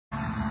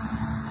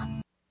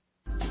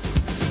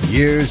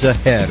years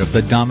ahead of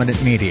the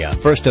dominant media.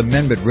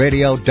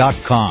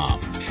 FirstAmendmentRadio.com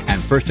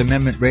and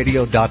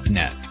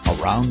FirstAmendmentRadio.net.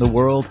 Around the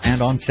world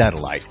and on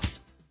satellite.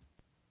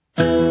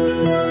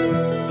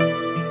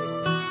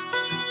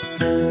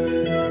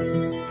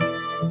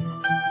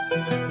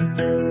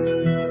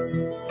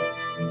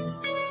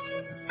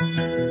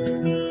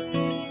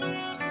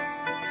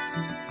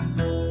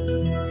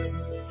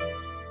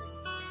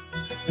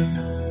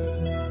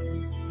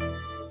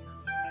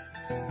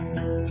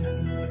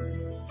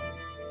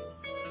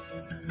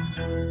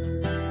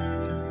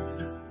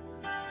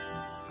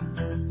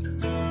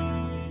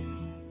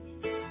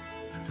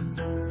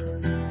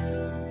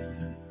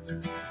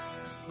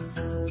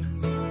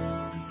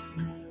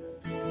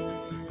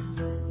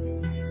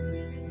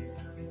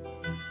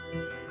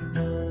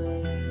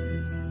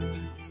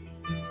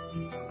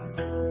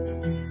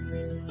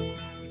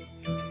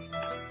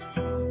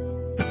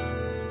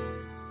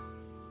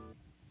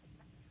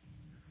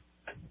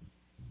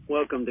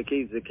 Welcome to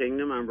Keys of the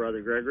Kingdom. I'm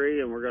Brother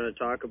Gregory, and we're going to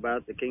talk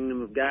about the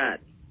Kingdom of God.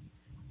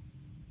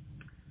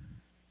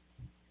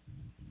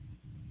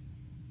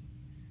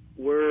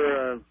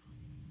 We're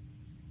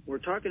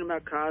talking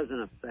about cause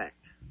and effect,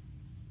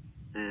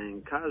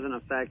 and cause and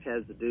effect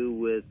has to do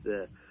with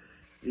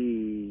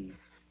the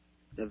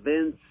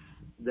events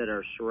that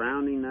are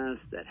surrounding us,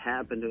 that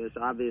happen to us.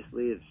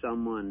 Obviously, if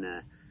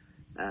someone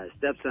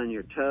steps on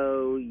your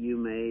toe, you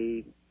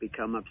may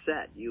become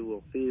upset. You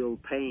will feel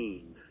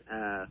pain.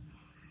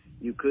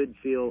 You could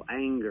feel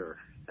anger.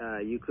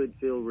 You could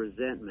feel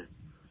resentment.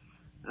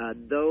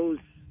 Those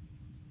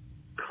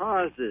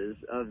causes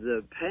of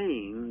the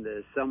pain,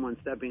 someone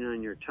stepping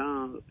on your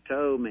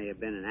toe may have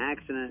been an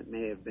accident,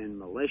 may have been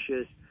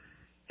malicious,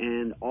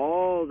 and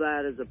all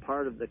that is a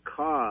part of the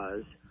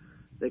cause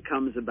that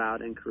comes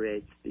about and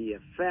creates the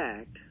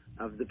effect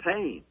of the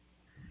pain.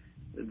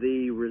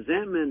 The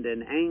resentment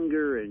and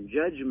anger and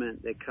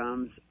judgment that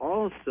comes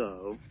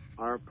also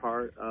are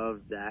part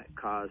of that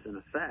cause and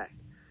effect.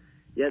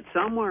 Yet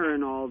somewhere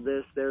in all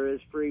this there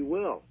is free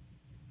will.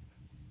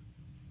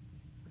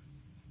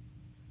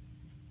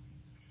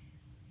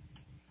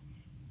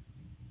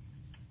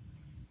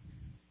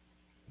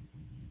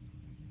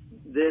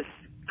 This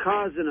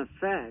cause and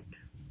effect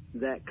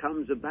that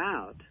comes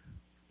about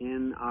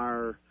in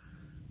our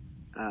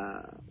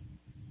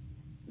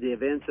the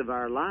events of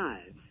our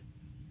lives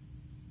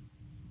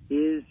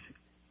is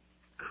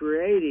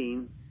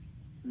creating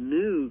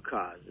new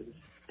causes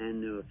and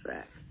new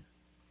effects.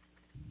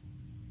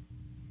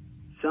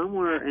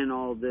 Somewhere in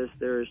all this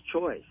there is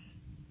choice.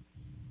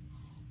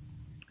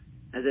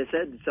 As I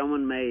said,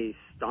 someone may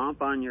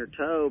stomp on your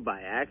toe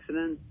by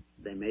accident.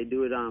 They may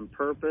do it on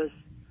purpose.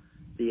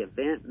 The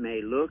event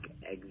may look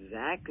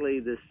exactly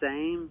the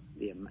same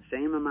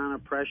amount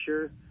of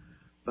pressure,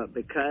 but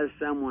because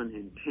someone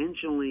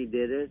intentionally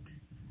did it,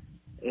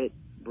 it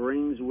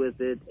brings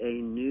with it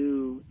a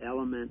new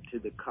element to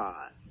the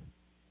cause.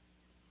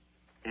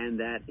 And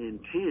that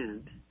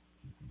intent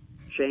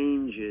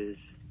changes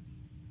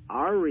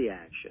our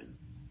reaction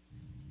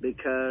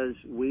because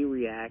we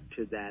react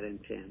to that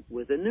intent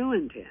with a new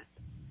intent.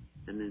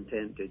 An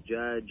intent to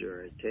judge,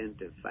 or intent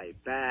to fight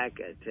back,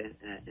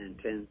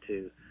 intent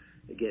to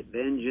get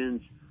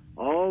vengeance.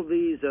 All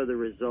these are the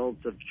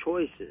results of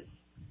choices.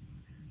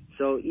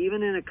 So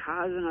even in a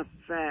cause and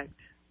effect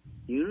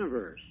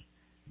universe,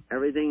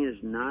 everything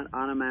is not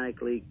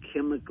automatically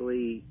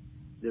chemically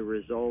the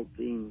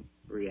resulting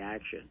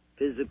reaction,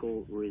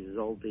 physical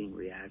resulting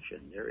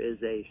reaction. There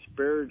is a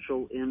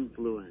spiritual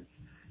influence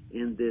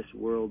in this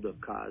world of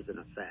cause and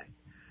effect.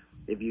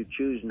 If you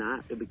choose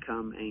not to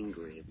become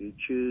angry, if you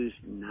choose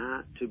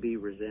not to be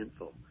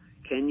resentful,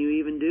 can you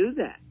even do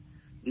that?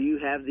 Do you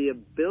have the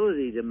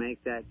ability to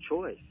make that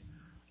choice?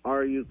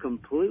 Are you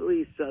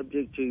completely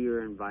subject to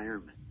your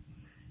environment?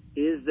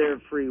 Is there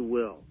free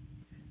will?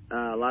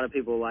 A lot of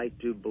people like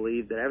to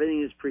believe that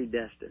everything is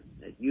predestined,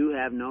 that you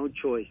have no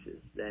choices,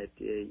 that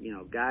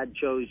God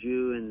chose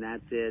you and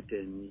that's it,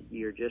 and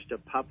you're just a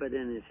puppet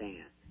in His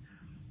hand.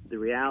 The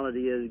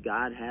reality is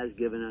God has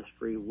given us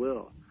free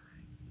will.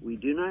 We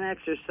do not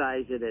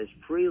exercise it as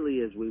freely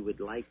as we would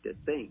like to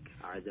think.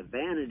 The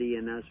vanity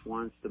in us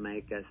wants to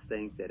make us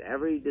think that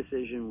every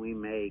decision we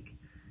make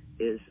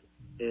is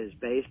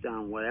based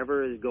on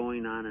whatever is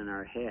going on in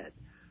our head.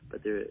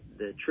 But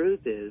the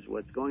truth is,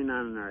 what's going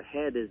on in our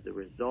head is the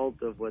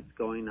result of what's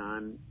going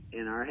on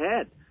in our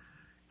head.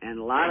 And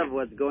a lot of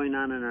what's going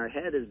on in our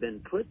head has been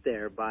put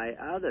there by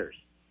others.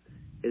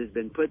 It has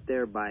been put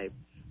there by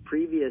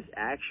previous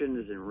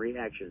actions and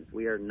reactions.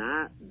 We are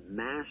not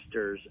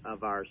masters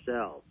of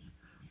ourselves.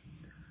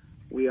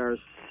 We are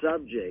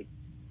subject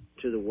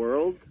to the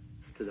world,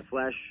 to the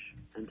flesh,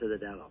 and to the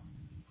devil,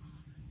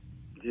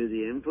 to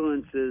the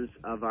influences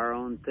of our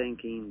own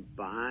thinking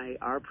by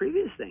our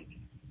previous thinking.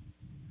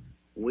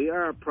 We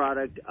are a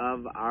product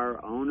of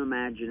our own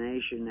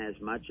imagination as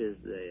much as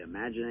the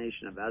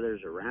imagination of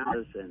others around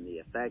us and the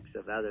effects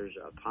of others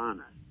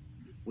upon us.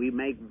 We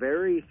make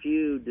very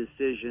few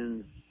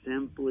decisions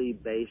simply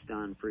based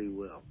on free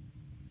will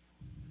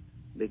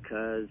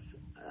because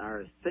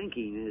our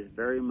thinking is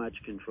very much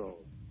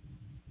controlled.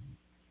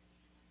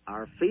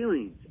 Our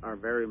feelings are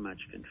very much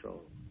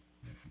controlled.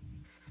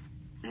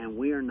 And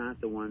we are not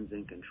the ones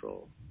in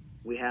control.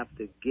 We have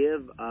to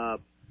give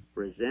up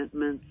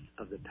resentments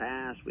of the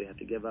past. We have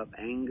to give up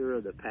anger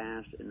of the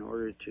past in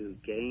order to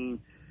gain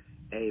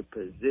a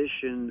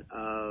position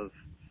of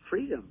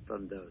freedom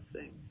from those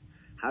things.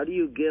 How do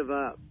you give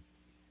up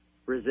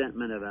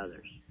resentment of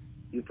others?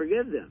 You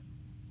forgive them.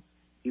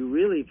 You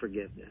really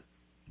forgive them.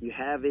 You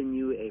have in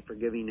you a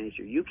forgiving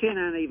nature. You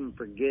cannot even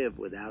forgive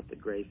without the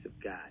grace of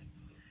God.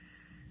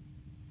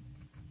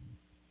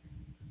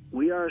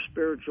 We are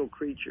spiritual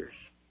creatures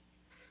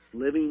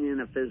living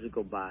in a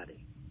physical body.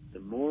 The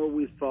more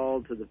we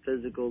fall to the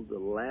physical, the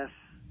less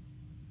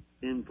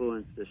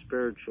influence the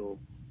spiritual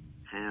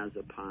has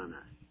upon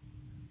us.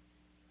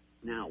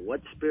 Now,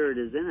 what spirit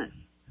is in us?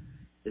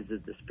 Is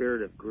it the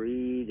spirit of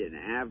greed and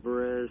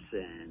avarice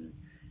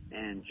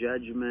and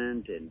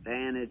judgment and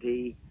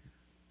vanity?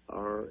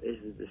 Or is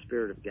it the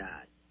Spirit of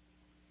God?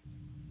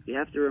 You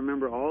have to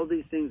remember all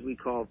these things we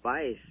call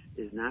vice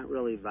is not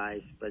really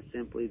vice, but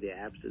simply the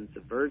absence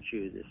of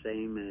virtue, the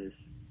same as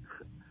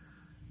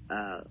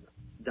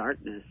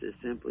darkness is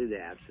simply the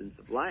absence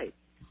of light.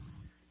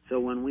 So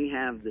when we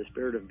have the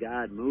Spirit of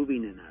God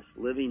moving in us,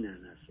 living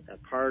in us, a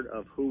part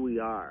of who we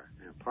are,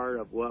 and a part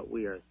of what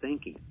we are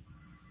thinking,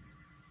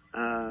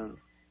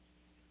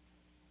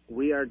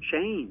 we are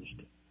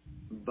changed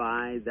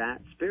by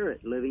that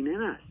Spirit living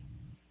in us.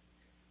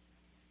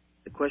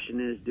 The question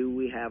is, do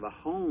we have a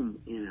home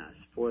in us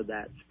for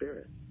that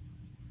Spirit?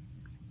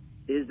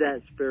 Is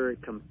that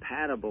Spirit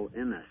compatible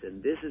in us?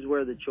 And this is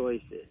where the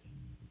choice is.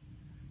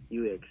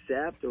 You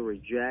accept or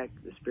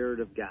reject the Spirit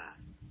of God,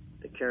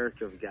 the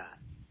character of God,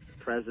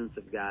 the presence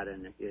of God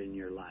in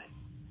your life.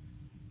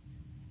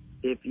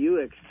 If you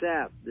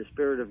accept the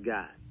Spirit of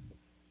God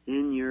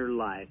in your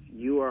life,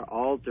 you are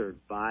altered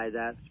by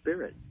that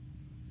Spirit.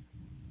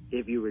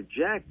 If you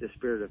reject the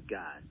Spirit of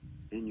God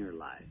in your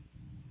life,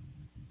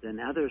 then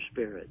other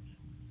spirits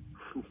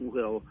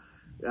will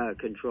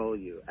control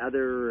you.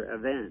 Other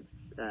events,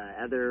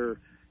 other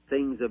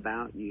things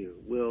about you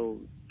will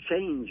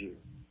change you.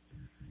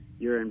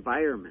 Your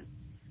environment,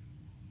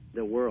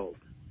 the world,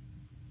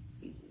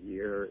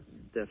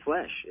 the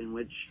flesh in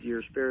which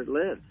your spirit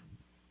lives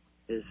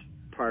is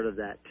part of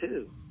that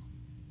too.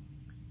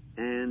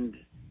 And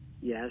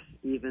yes,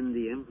 even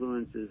the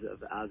influences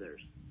of others,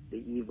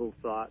 the evil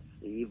thoughts,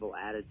 the evil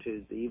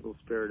attitudes, the evil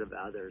spirit of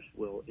others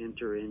will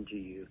enter into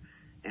you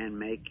and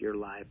make your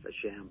life a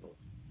shambles.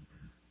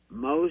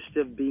 Most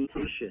of being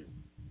Christian,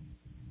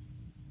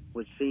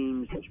 which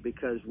seems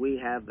because we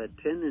have a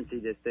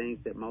tendency to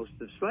think that most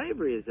of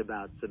slavery is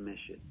about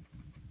submission.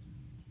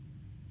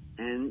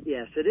 And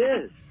yes, it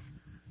is.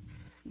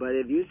 But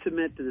if you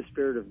submit to the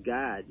Spirit of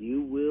God,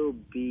 you will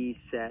be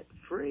set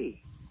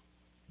free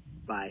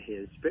by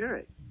His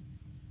Spirit.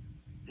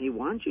 He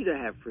wants you to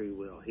have free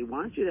will. He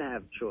wants you to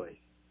have choice.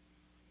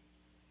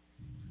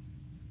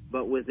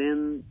 But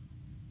within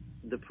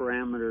the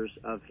parameters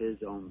of His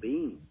own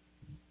being.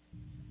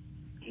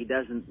 He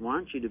doesn't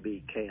want you to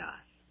be chaos.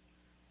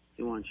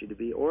 He wants you to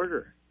be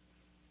order.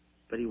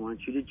 But He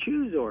wants you to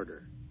choose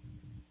order.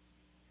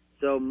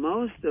 So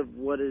most of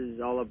what it is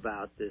all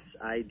about, this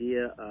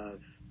idea of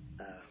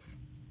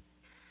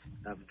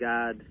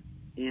God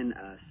in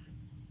us,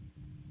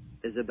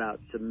 is about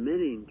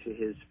submitting to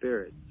His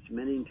Spirit,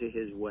 submitting to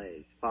His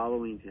ways,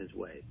 following His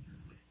ways.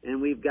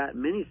 And we've got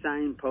many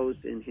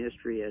signposts in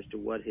history as to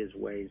what His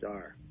ways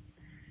are.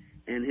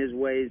 And His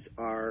ways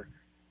are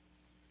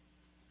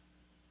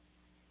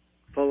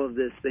full of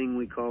this thing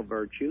we call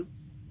virtue.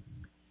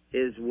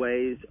 His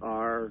ways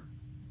are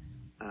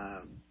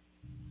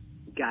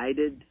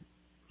guided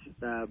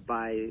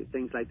by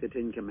things like the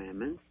Ten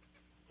Commandments.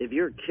 If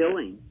you're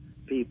killing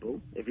people,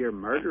 if you're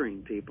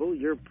murdering people,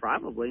 you're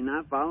probably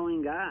not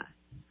following God.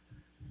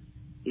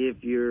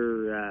 If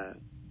you're,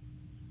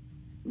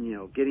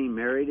 getting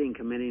married and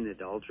committing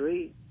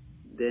adultery,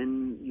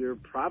 then you're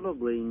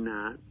probably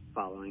not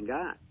following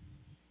God.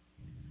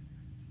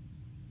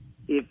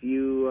 If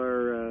you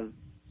are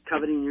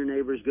coveting your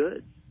neighbor's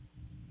goods,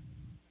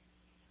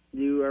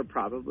 you are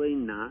probably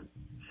not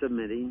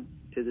submitting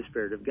to the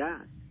Spirit of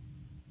God.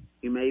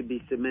 You may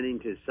be submitting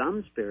to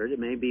some spirit. It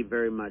may be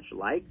very much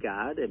like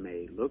God. It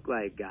may look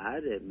like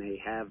God. It may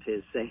have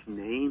His same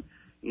name.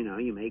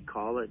 You may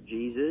call it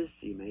Jesus.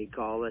 You may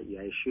call it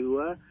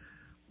Yeshua.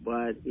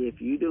 But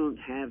if you don't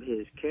have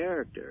His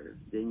character,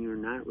 then you're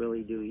not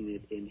really doing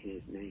it in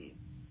His name.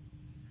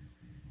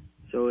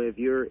 So if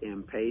you're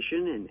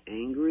impatient and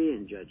angry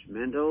and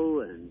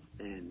judgmental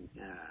and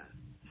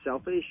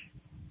selfish,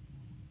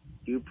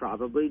 you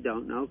probably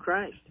don't know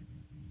Christ.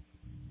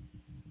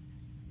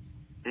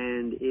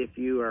 And if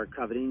you are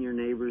coveting your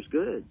neighbor's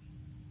goods,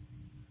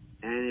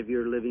 and if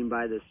you're living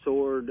by the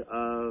sword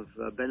of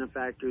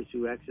benefactors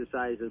who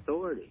exercise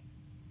authority,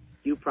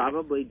 you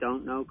probably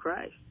don't know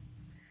Christ.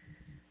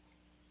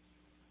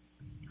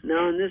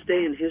 Now, in this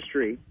day in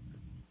history,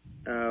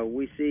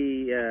 we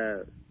see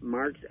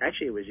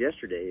actually it was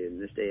yesterday in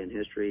this day in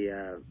history,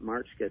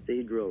 Mark's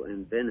Cathedral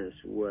in Venice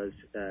was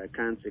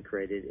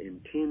consecrated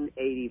in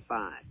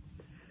 1085.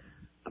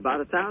 About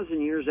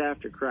 1,000 years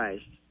after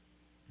Christ,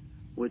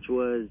 which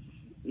was,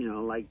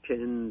 like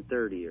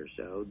 1030 or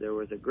so, there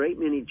was a great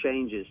many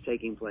changes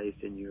taking place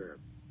in Europe.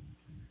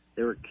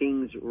 There were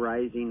kings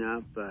rising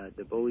up,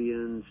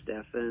 Napoleon,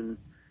 Stephen.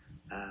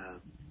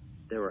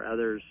 There were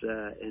others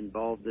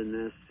involved in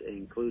this,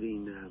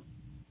 including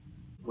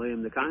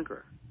William the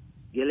Conqueror,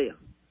 Guillaume,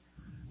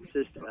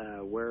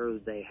 where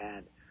they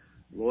had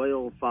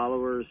loyal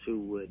followers who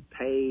would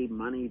pay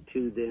money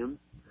to them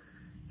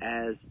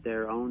as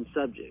their own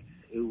subjects,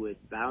 who would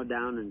bow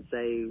down and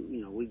say,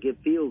 we give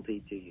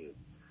fealty to you.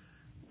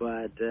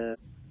 But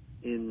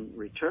in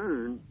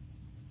return,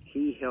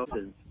 he helped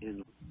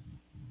in.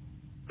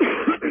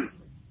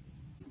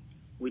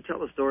 We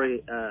tell a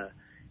story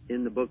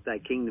in the book Thy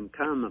Kingdom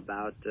Come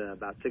about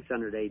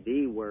 600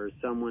 A.D. where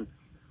someone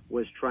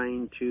was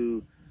trying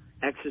to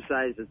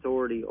exercise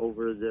authority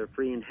over the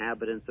free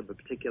inhabitants of a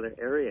particular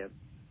area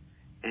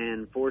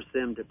and force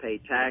them to pay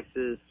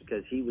taxes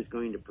because he was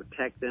going to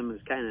protect them.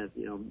 It's kind of,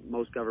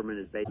 most government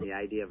is based on the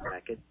idea of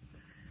bracket.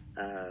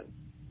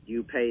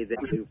 You pay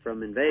them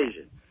from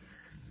invasion.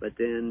 But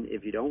then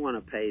if you don't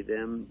want to pay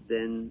them,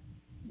 then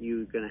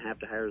you're going to have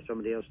to hire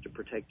somebody else to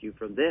protect you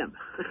from them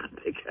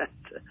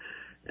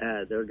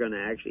because they're going to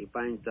actually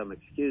find some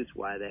excuse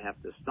why they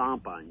have to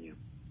stomp on you.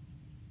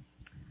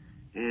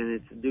 And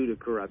it's due to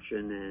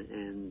corruption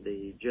and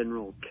the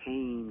general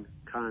Cain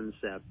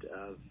concept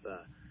of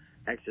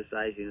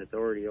exercising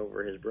authority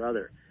over his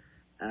brother.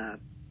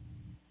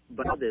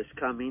 But this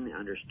coming,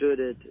 understood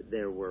it.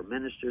 There were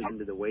ministers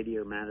into the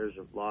weightier matters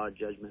of law,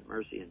 judgment,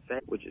 mercy, and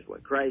faith, which is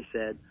what Christ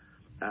said.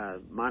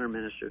 Modern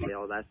ministers say,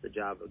 that's the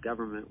job of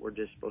government. We're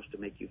just supposed to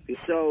make you feel.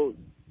 So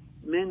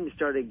men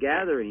started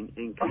gathering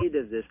and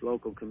created this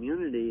local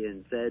community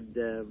and said,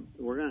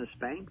 we're going to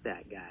spank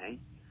that guy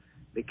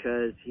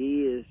because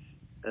he is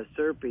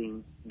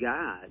usurping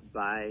God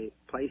by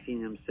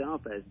placing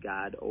himself as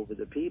God over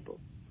the people.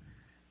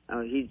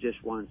 He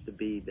just wants to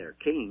be their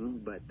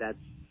king, but that's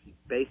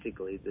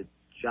basically the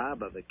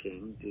job of a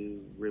king,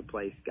 to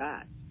replace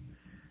God.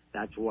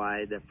 That's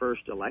why the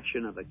first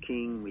election of a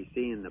king we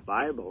see in the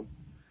Bible,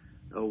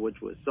 which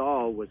was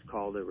Saul, was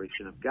called the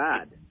election of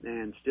God,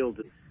 and still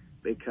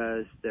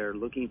because they're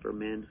looking for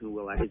men who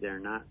will actually, they're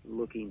not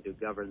looking to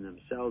govern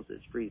themselves as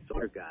free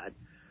soul God,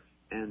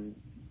 and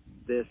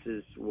this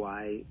is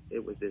why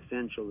it was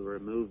essential to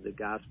remove the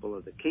gospel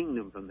of the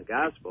kingdom from the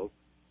gospel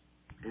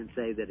and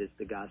say that it's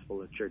the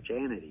gospel of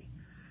churchianity,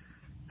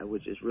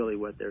 which is really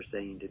what they're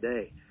saying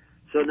today.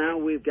 So now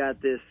we've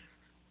got this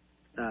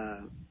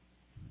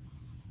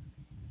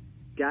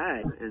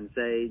guide and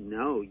say,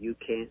 no, you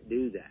can't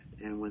do that.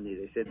 And when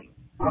they said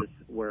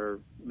where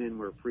men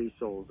were free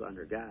souls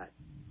under God.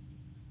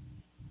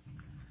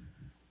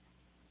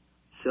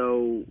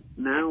 So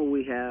now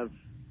we have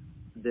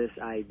this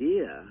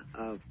idea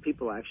of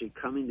people actually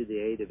coming to the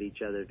aid of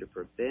each other to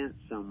prevent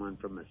someone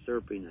from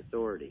usurping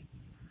authority.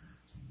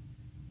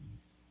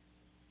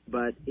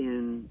 But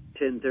in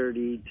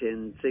 1030,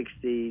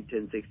 1060,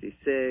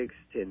 1066,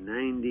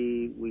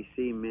 1090, we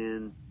see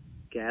men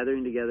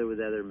gathering together with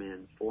other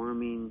men,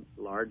 forming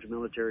large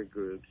military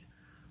groups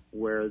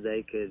where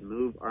they could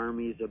move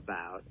armies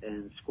about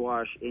and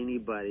squash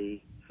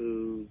anybody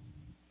who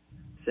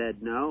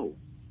said, no,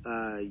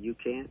 you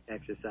can't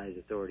exercise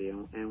authority.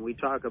 And we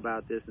talk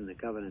about this in the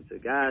Covenants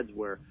of Gods,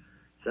 where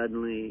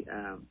suddenly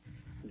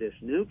this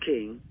new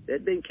king,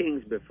 they'd been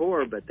kings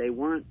before, but they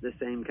weren't the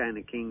same kind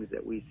of kings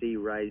that we see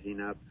rising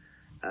up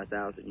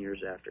 1,000 years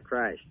after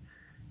Christ.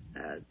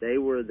 They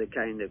were the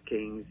kind of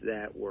kings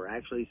that were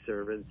actually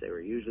servants. They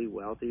were usually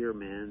wealthier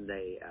men.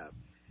 They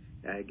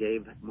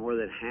gave more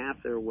than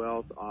half their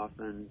wealth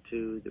often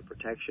to the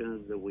protection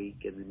of the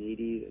weak and the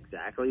needy,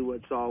 exactly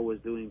what Saul was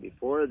doing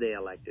before they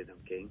elected him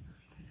king.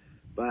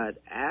 But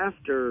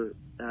after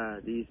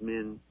these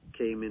men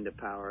came into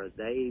power,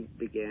 they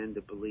began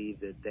to believe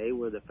that they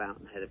were the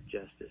fountainhead of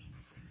justice.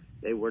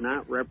 They were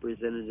not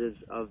representatives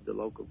of the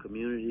local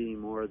community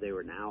anymore. They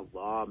were now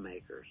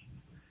lawmakers.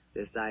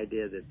 This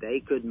idea that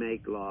they could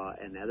make law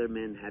and other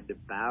men had to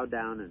bow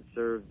down and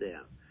serve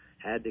them,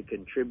 had to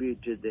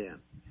contribute to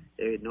them.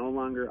 They no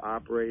longer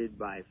operated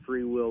by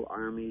free will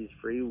armies,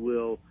 free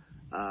will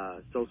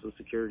social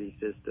security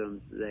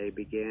systems. They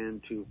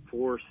began to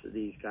force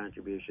these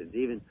contributions.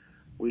 Even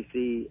we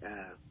see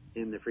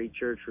in the Free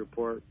Church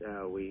Report,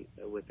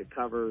 with the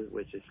cover,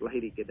 which is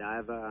Lady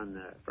Godiva on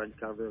the front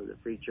cover of the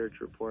Free Church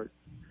Report,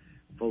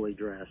 fully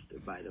dressed,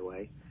 by the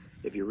way.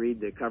 If you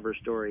read the cover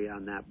story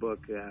on that book,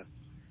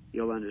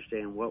 you'll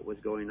understand what was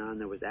going on.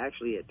 There was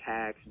actually a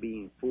tax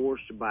being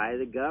forced by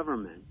the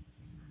government.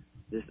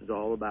 This is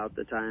all about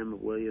the time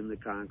of William the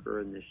Conqueror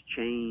and this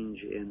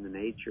change in the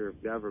nature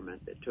of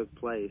government that took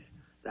place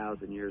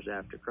 1,000 years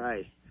after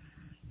Christ,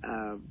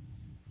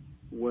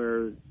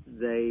 where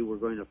they were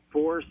going to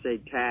force a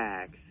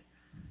tax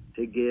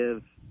to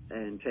give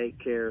and take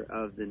care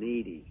of the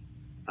needy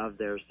of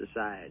their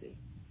society.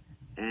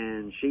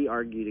 And she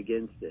argued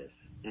against this.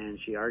 And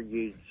she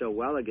argued so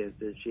well against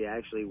it, she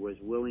actually was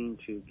willing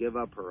to give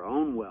up her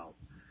own wealth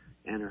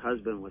and her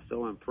husband was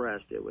so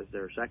impressed. It was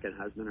their second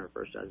husband. Her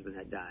first husband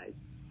had died.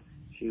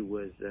 She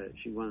was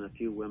one of the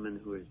few women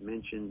who is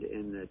mentioned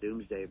in the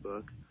Doomsday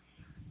Book.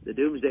 The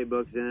Doomsday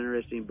Book is an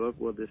interesting book.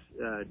 We'll just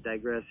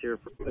digress here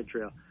for a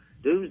trail.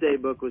 Doomsday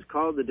Book was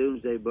called the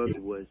Doomsday Book.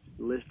 It was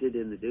listed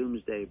in the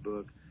Doomsday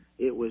Book.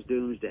 It was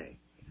Doomsday.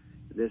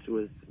 This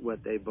was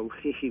what they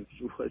believed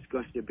was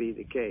going to be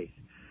the case.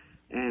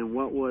 And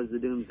what was the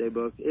Doomsday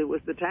Book? It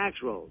was the tax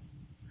rolls.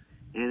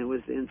 And it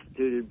was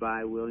instituted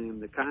by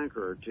William the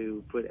Conqueror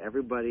to put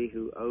everybody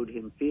who owed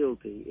him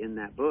fealty in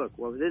that book.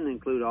 Well, it didn't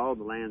include all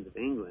the lands of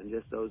England,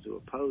 just those who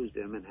opposed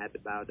him and had to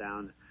bow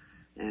down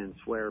and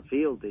swear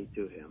fealty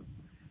to him.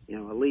 You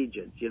know,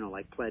 allegiance, you know,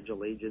 like pledge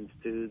allegiance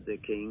to the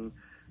king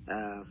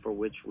for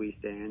which we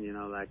stand, you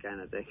know, that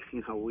kind of thing.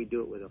 You know, we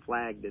do it with a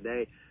flag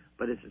today,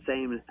 but it's the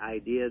same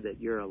idea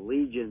that your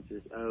allegiance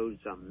is owed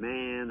some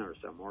man or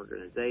some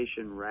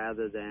organization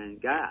rather than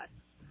God.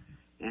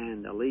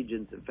 And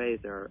allegiance and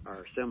faith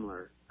are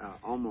similar,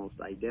 almost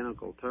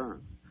identical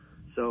terms.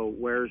 So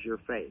where's your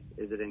faith?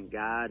 Is it in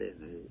God,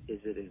 and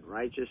is it in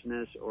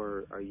righteousness,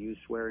 or are you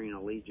swearing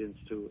allegiance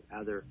to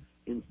other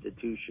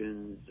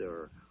institutions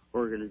or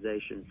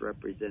organizations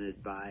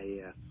represented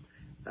by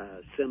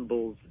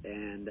symbols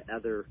and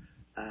other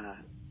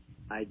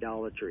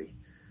idolatry?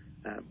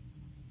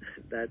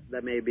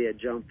 That may be a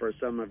jump for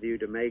some of you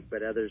to make,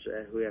 but others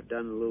who have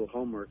done a little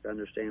homework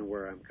understand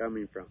where I'm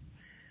coming from.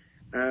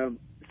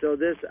 So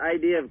this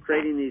idea of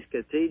creating these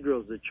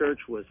cathedrals, the church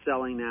was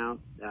selling out.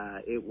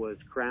 It was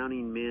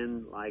crowning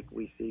men like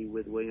we see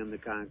with William the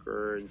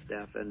Conqueror and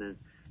Stephen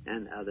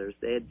and others.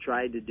 They had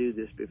tried to do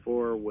this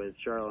before with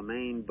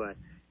Charlemagne, but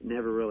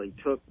never really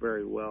took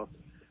very well.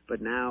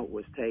 But now it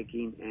was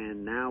taking,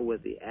 and now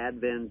with the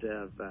advent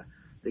of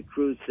the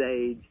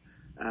Crusades,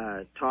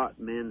 taught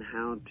men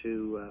how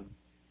to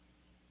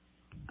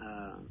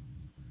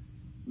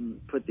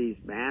put these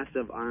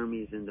massive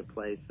armies into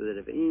place so that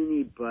if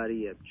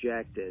anybody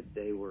objected,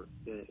 they were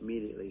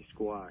immediately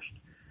squashed.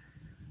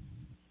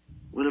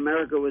 When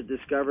America was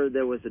discovered,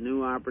 there was a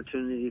new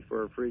opportunity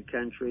for a free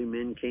country.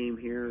 Men came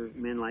here,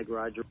 men like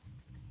Roger,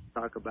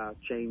 talk about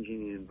changing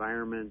the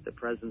environment, the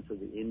presence of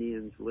the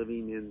Indians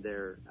living in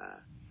their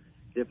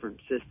different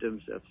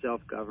systems of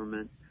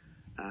self-government,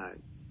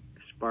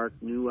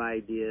 sparked new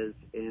ideas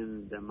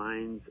in the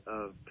minds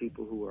of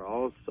people who were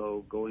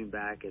also going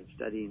back and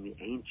studying the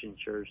ancient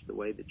church the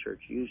way the church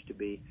used to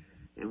be,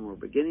 and we're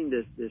beginning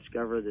to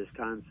discover this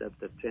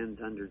concept of tens,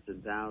 hundreds,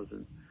 and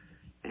thousands,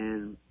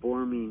 and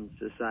forming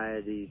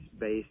societies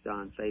based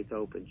on faith,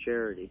 hope, and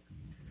charity.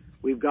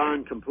 We've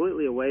gone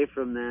completely away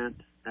from that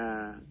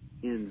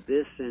in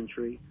this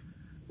century.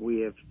 We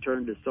have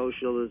turned to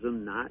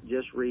socialism, not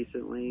just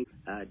recently,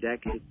 a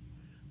decade,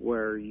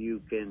 where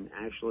you can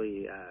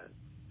actually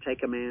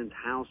take a man's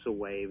house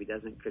away if he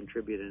doesn't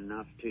contribute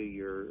enough to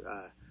your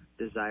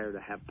desire to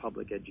have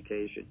public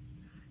education.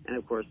 And,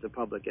 of course, the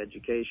public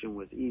education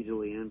was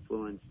easily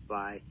influenced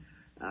by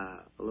a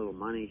little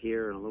money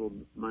here and a little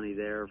money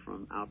there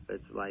from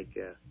outfits like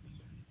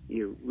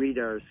you read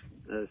our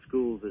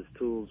schools as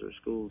tools or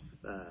schools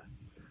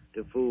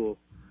to fool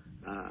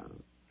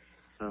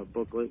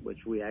booklet,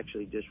 which we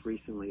actually just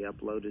recently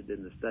uploaded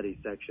in the study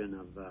section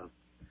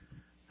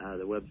of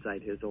the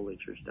website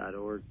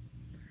hisholychurch.org.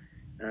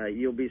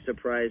 You'll be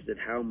surprised at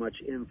how much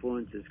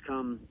influence has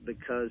come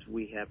because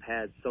we have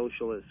had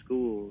socialist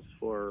schools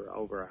for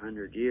over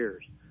 100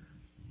 years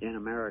in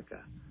America.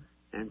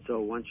 And so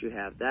once you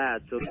have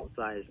that,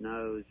 social-sized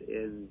nose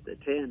in the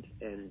tent,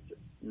 and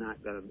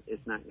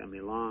it's not gonna be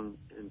long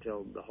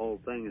until the whole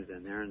thing is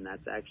in there, and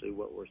that's actually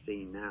what we're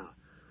seeing now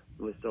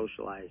with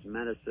socialized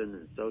medicine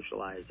and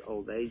socialized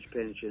old age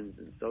pensions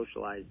and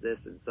socialized this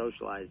and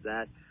socialized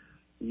that.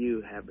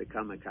 You have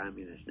become a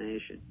communist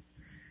nation.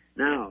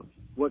 Now,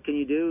 what can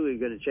you do? Are you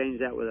going to change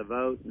that with a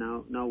vote?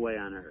 No way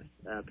on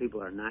earth.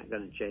 People are not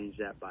going to change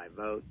that by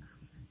vote.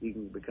 You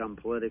can become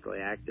politically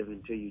active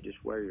until you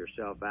just wear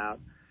yourself out.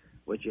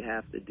 What you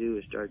have to do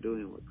is start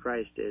doing what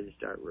Christ did,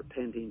 start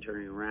repenting,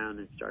 turning around,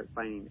 and start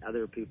finding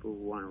other people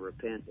who want to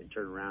repent and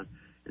turn around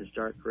and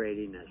start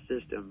creating a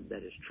system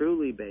that is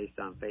truly based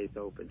on faith,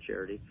 hope, and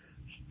charity,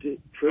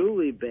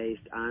 truly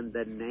based on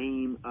the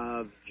name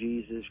of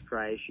Jesus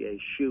Christ,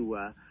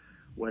 Yeshua,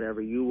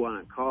 whatever you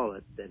want to call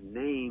it. The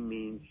name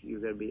means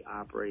you're going to be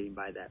operating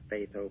by that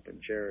faith, hope,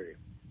 and charity.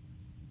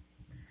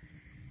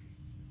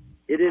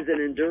 It is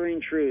an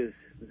enduring truth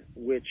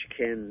which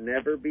can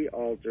never be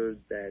altered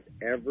that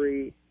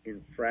every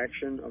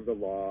infraction of the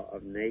law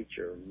of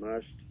nature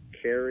must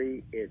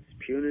carry its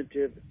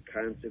punitive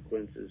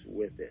consequences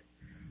with it.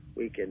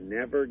 We can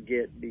never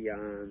get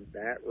beyond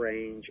that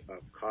range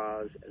of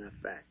cause and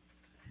effect.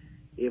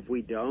 If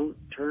we don't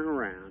turn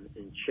around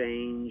and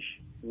change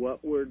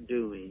what we're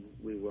doing,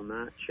 we will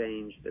not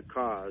change the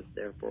cause,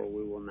 therefore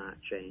we will not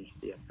change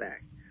the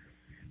effect.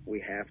 We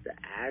have to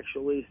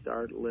actually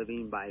start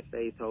living by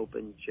faith, hope,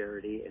 and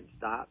charity and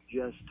stop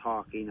just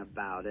talking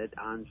about it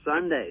on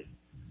Sundays.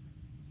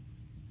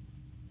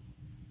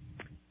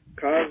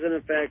 Cause and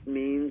effect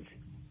means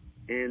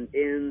and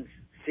ends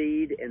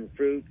seed and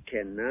fruit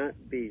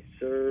cannot be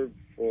served,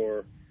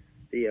 for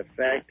the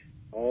effect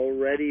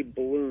already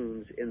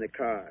blooms in the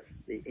cause.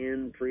 The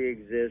end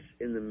pre-exists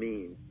in the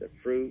means, the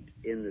fruit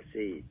in the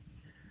seed.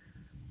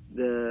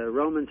 The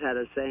Romans had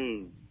a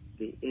saying,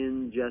 the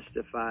end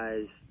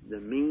justifies the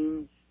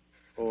means,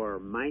 or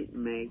might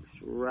makes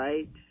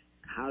right.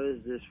 How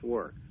does this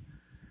work?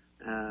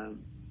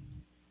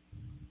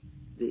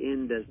 The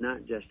end does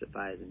not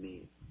justify the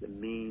means. The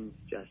means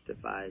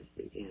justifies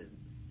the end.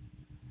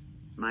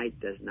 Might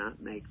does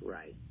not make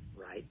right.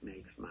 Right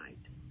makes might.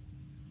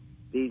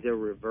 These are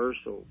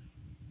reversals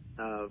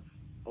of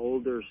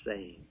older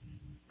sayings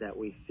that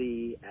we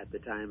see at the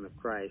time of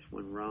Christ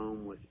when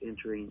Rome was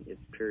entering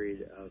its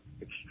period of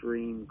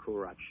extreme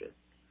corruption.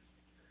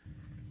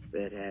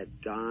 That had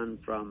gone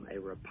from a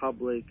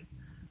republic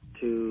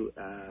to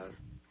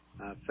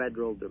a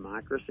federal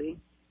democracy.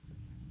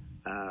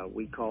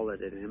 We call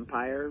it an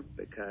empire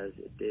because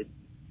it did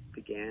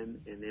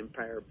begin an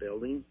empire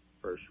building,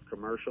 first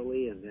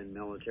commercially and then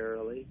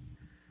militarily.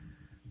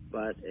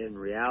 But in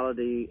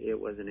reality, it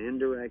was an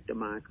indirect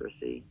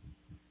democracy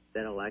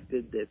that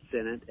elected its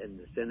Senate, and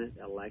the Senate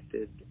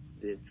elected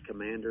its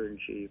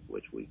commander-in-chief,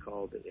 which we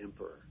call the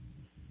emperor.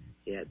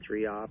 He had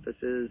three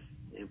offices: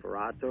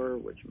 imperator,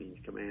 which means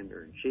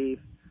commander-in-chief,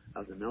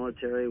 of the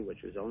military,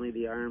 which was only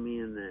the army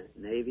and the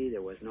navy.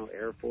 There was no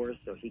air force,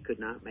 so he could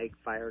not make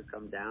fire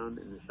come down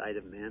in the sight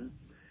of men,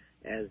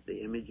 as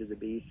the image of the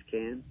beast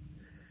can.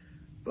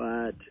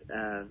 But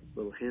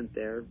little hint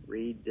there,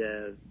 read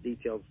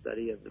detailed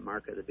study of the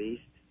Mark of the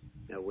Beast,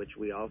 which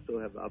we also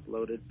have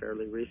uploaded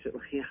fairly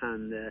recently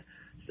on the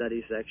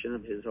study section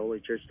of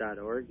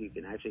hisholychurch.org. You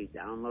can actually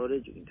download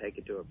it. You can take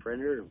it to a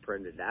printer and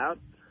print it out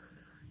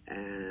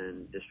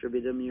and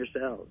distribute them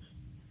yourselves.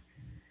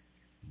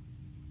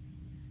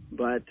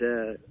 But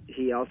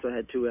he also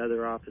had two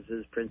other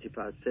offices: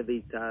 Principas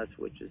Civitas,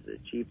 which is the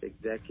chief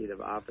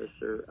executive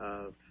officer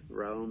of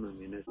Rome,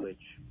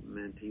 which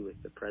meant he was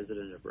the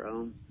president of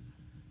Rome.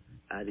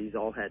 These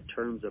all had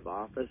terms of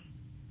office.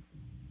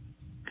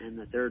 And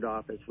the third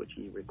office, which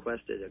he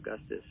requested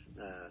Augustus,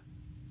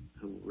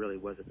 who really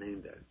wasn't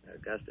named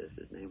Augustus,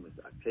 his name was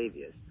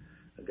Octavius.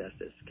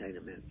 Augustus kind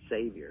of meant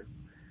savior.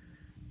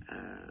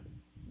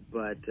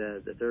 But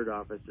the third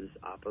office is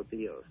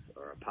apotheos,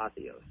 or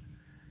apotheos,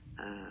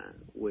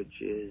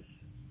 which is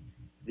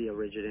the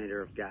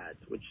originator of gods,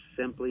 which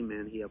simply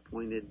meant he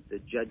appointed the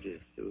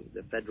judges,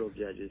 the federal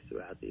judges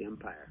throughout the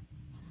empire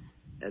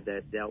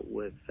that dealt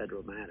with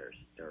federal matters,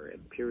 or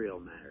imperial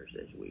matters,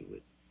 as we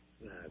would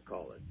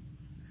call it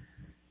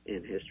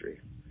in history.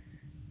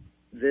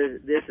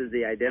 This is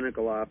the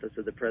identical office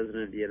of the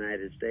President of the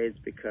United States,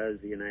 because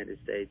the United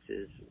States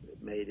is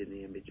made in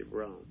the image of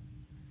Rome.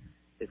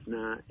 It's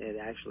not. It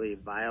actually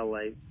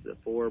violates the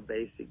four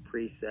basic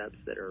precepts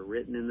that are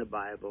written in the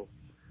Bible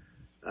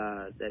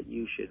that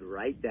you should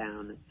write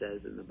down. It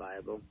says in the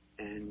Bible,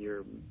 and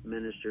your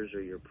ministers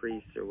or your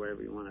priests or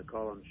whatever you want to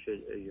call them,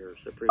 your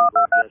Supreme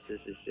Court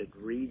justices should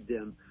read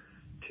them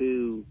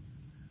to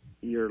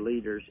your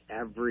leaders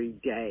every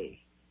day.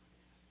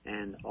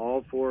 And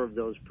all four of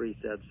those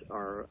precepts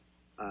are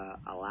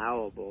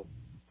allowable,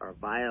 or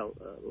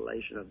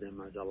violation of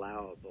them is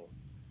allowable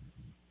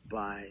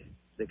by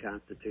the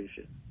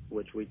Constitution,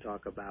 which we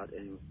talk about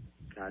in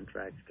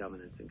contracts,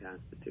 covenants, and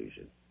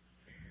Constitution.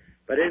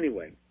 But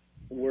anyway,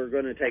 we're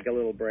going to take a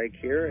little break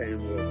here,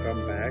 and we'll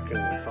come back and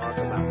we'll talk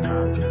about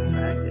cause and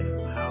effect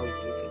and how you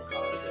can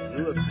cause a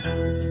new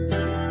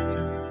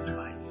effect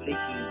by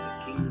seeking the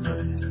kingdom of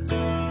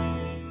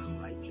heaven, the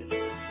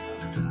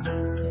righteousness of God.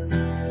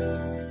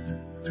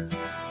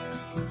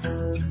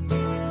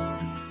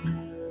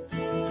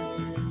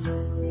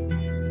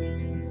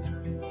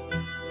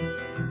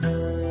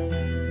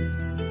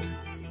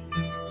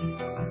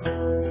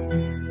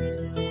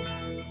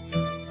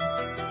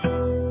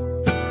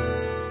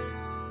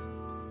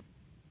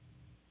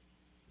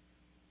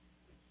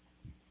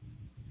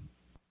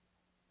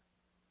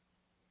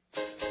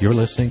 You're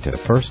listening to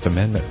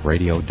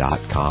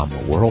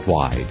FirstAmendmentRadio.com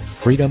worldwide.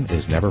 Freedom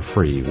is never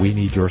free. We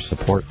need your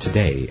support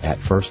today at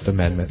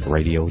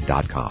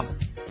FirstAmendmentRadio.com.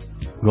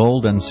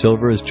 Gold and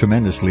silver is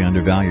tremendously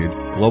undervalued.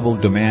 Global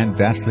demand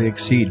vastly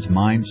exceeds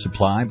mine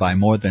supply by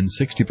more than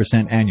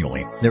 60%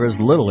 annually. There is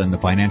little in the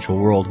financial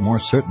world more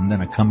certain than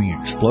a coming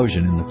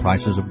explosion in the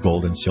prices of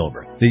gold and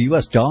silver. The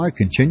U.S. dollar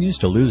continues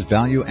to lose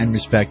value and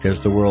respect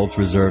as the world's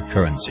reserve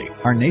currency.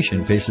 Our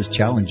nation faces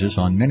challenges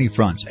on many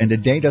fronts, and a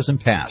day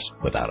doesn't pass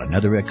without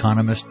another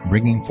economist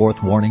bringing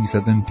forth warnings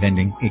of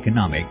impending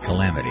economic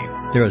calamity.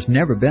 There has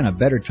never been a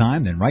better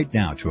time than right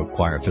now to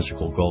acquire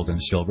physical gold and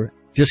silver.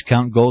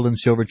 Discount Gold and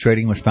Silver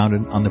Trading was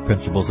founded on the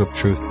principles of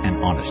truth and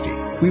honesty.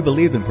 We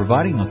believe in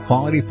providing a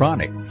quality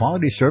product,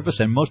 quality service,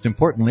 and most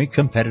importantly,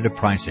 competitive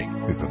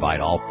pricing. We provide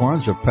all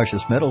forms of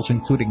precious metals,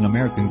 including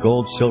American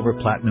gold, silver,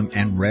 platinum,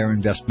 and rare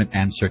investment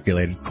and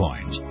circulated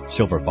coins.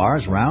 Silver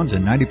bars, rounds,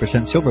 and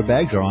 90% silver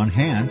bags are on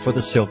hand for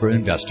the silver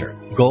investor.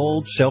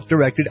 Gold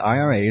self-directed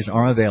IRAs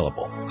are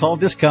available. Call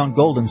Discount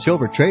Gold and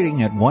Silver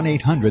Trading at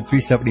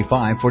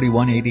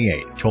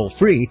 1-800-375-4188. Toll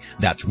free,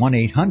 that's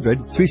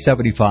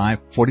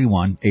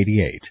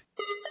 1-800-375-4188.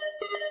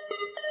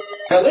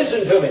 Now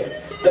listen to me.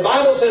 The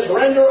Bible says,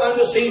 render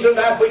unto Caesar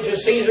that which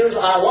is Caesar's.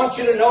 I want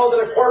you to know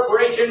that a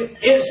corporation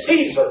is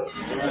Caesar.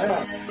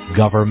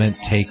 Government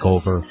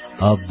Takeover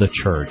of the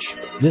Church.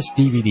 This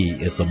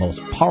DVD is the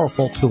most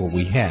powerful tool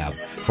we have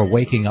for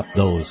waking up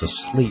those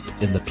asleep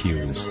in the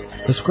pews.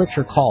 The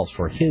Scripture calls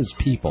for His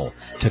people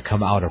to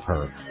come out of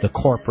her. The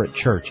corporate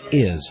church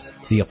is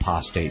the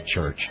apostate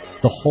church,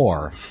 the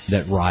whore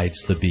that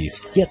rides the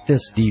beast. Get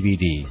this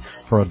DVD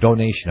for a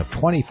donation of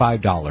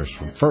 $25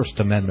 from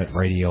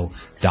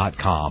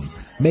FirstAmendmentRadio.com.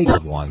 Make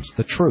good ones.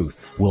 The truth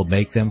will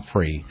make them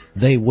free.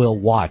 They will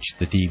watch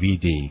the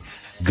DVD.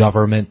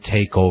 Government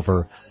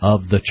Takeover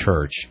of the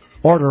Church.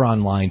 Order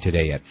online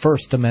today at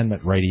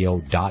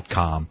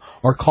FirstAmendmentRadio.com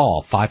or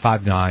call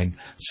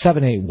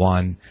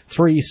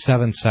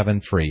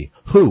 559-781-3773.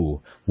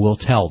 Who will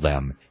tell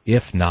them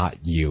if not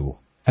you?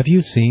 Have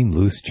you seen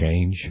Loose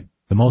Change?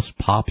 The most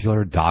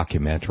popular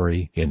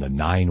documentary in the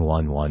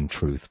 911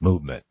 truth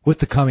movement. With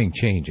the coming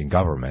change in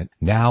government,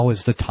 now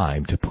is the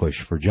time to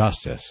push for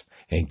justice.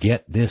 And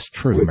get this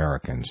true,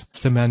 Americans.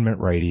 First Amendment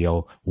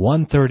Radio,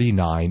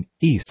 139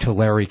 East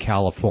Tulare,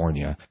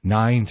 California,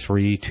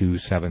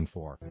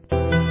 93274.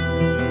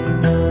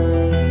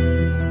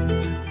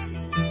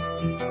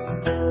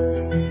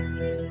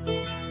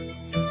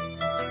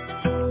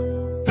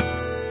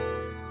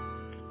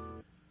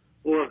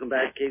 Welcome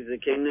back, Keys of the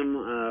Kingdom.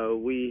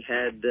 We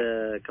had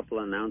a couple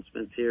of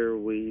announcements here.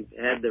 We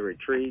had the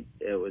retreat.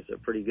 It was a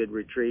pretty good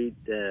retreat.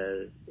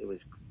 It was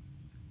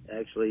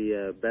actually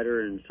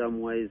better in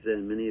some ways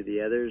than many of the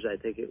others. I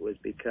think it was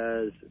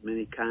because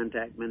many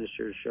contact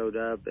ministers showed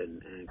up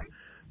and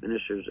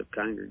ministers of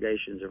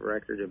congregations of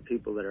record and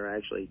people that are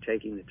actually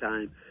taking the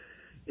time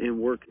and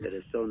work that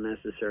is so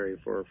necessary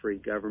for a free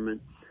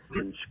government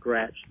and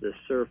scratch the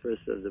surface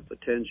of the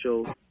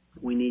potential.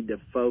 We need to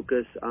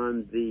focus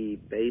on the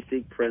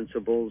basic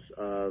principles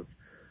of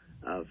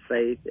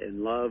faith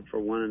and love for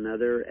one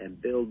another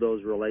and build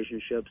those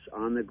relationships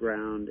on the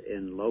ground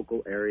in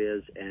local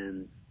areas,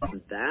 and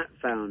that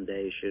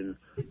foundation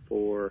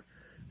for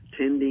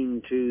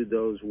tending to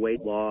those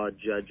weight, law,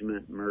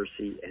 judgment,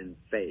 mercy, and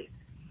faith.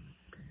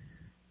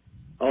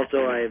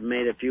 Also, I have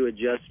made a few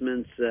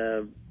adjustments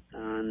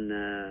on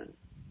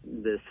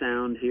the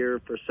sound here.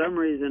 For some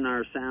reason,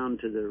 our sound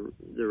to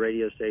the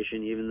radio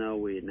station, even though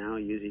we're now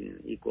using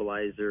an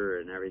equalizer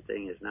and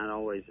everything, is not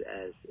always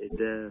as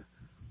it.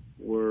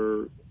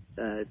 We're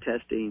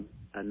testing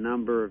a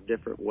number of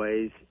different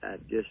ways.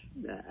 I've just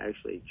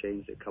actually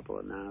changed a couple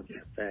of knobs,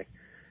 in fact.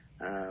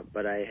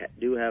 But I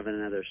do have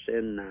another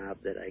send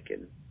knob that I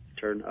can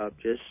turn up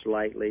just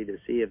slightly to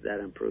see if that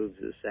improves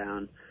the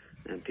sound.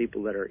 And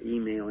people that are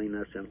emailing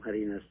us and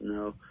letting us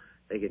know,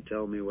 they can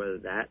tell me whether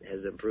that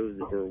has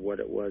improved or what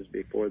it was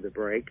before the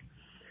break.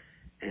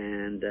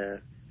 And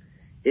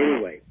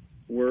anyway,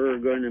 we're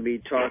going to be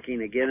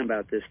talking again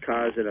about this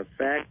cause and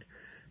effect.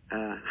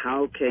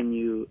 How can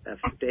you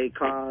affect a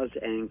cause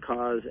and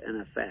cause an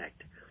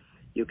effect?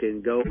 You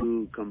can go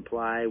to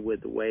comply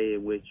with the way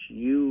in which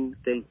you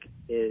think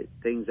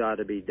things ought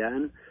to be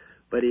done,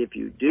 but if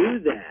you do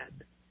that,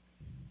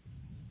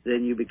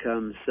 then you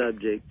become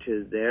subject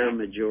to their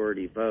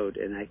majority vote,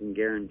 and I can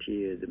guarantee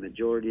you the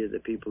majority of the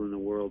people in the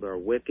world are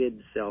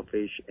wicked,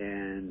 selfish,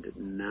 and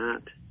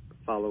not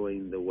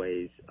following the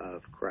ways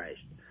of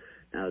Christ.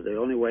 Now, the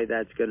only way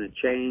that's going to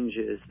change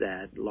is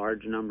that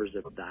large numbers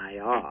will die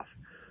off,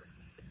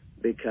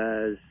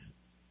 because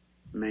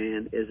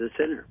man is a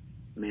sinner.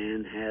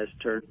 Man has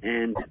turned,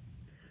 and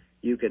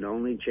you can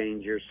only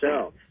change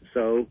yourself.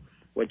 So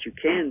what you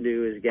can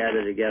do is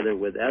gather together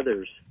with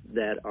others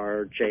that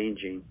are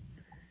changing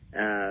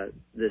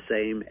the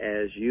same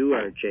as you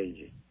are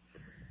changing.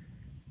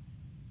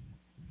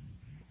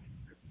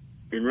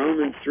 In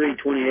Romans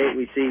 3:28,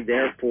 we see,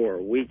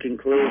 therefore, we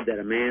conclude that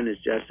a man is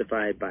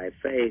justified by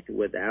faith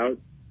without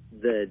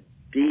the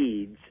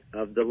deeds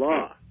of the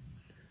law.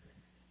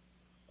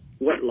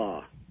 What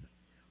law?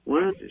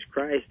 One of Jesus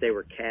Christ, they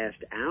were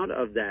cast out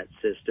of that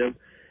system,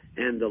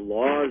 and the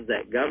laws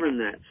that govern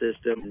that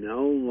system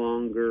no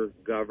longer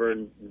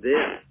govern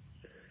this.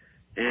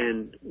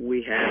 And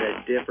we had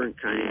a different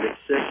kind of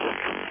system.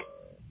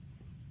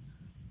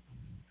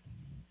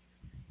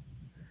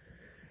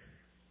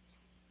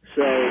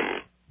 So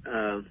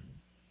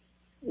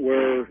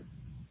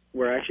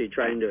we're actually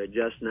trying to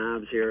adjust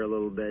knobs here a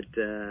little bit.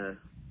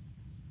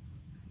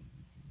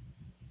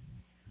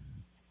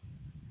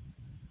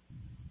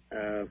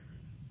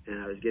 And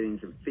I was getting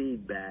some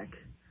feedback.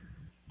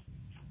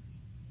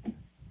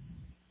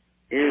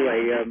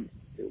 Anyway,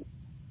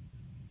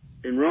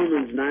 in in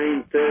Romans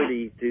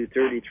 9:30 through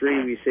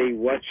 33, we see,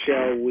 what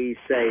shall we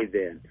say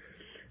then?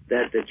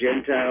 That the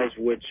Gentiles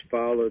which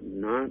followed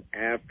not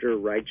after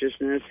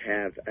righteousness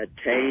have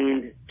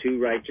attained to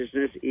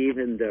righteousness,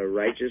 even the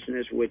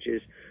righteousness which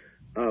is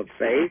of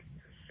faith.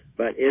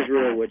 But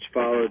Israel which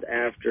followed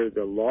after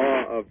the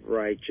law of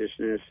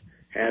righteousness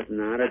hath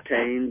not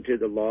attained to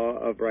the law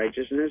of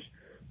righteousness.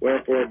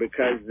 Wherefore,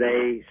 because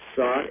they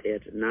sought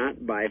it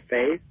not by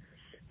faith,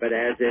 but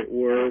as it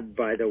were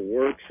by the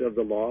works of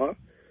the law,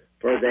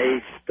 for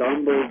they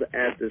stumbled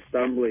at the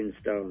stumbling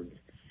stones.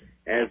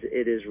 As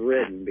it is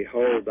written,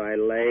 behold, I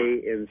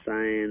lay in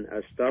Zion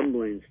a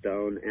stumbling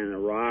stone and a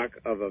rock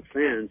of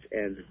offense,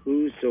 and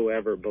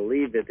whosoever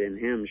believeth in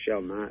him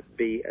shall not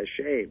be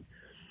ashamed.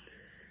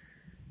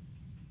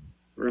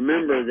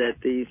 Remember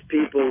that these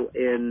people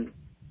in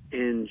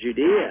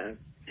Judea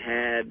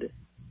had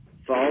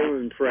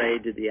fallen prey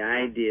to the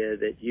idea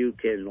that you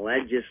can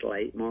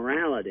legislate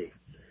morality.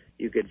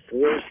 You could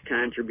force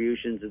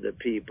contributions of the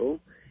people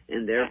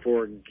and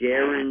therefore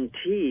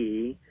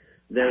guarantee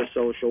their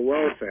social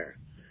welfare.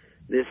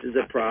 This is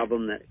a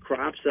problem that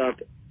crops up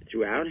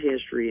throughout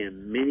history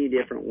in many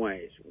different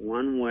ways.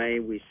 One way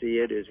we see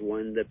it is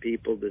when the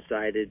people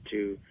decided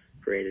to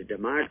create a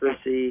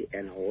democracy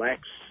and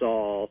elect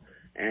Saul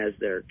as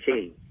their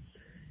king.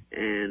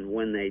 And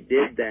when they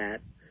did that,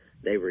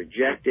 they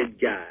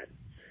rejected God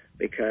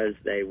because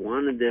they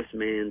wanted this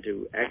man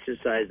to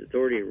exercise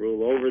authority and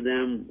rule over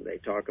them. They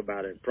talk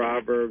about in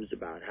Proverbs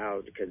about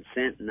how to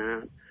consent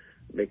not,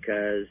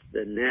 because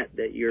the net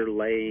that you're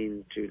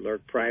laying to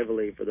lurk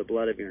privately for the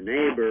blood of your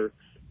neighbor,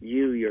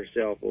 you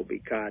yourself will be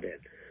caught in.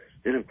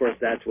 And of course,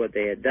 that's what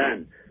they had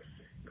done.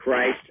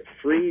 Christ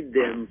freed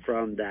them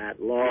from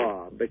that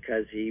law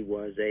because he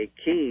was a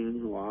king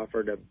who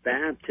offered a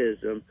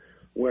baptism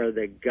where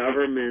the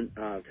government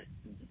of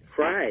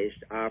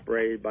Christ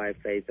operated by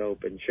faith,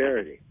 hope, and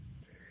charity.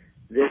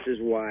 This is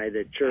why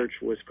the church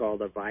was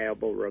called a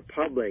viable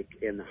republic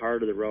in the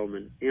heart of the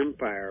Roman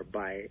Empire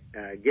by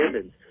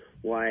Gibbons,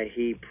 why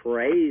he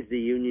praised the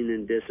union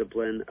and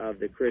discipline of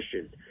the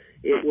Christians.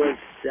 It was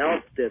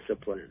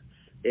self-discipline.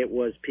 It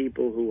was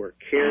people who were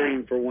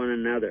caring for one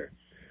another.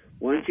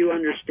 Once you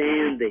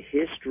understand the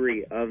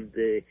history of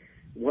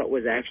what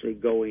was actually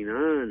going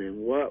on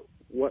and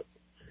what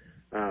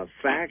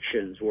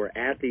factions were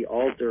at the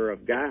altar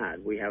of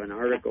God, we have an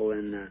article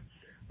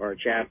or a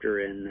chapter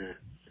in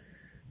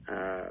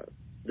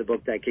the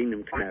book Thy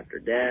Kingdom Come After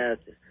Death.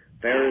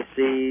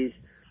 Pharisees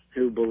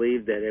who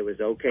believed that it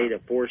was okay to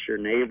force your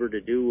neighbor to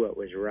do what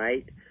was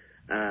right.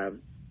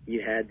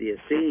 You had the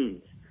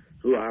Essenes,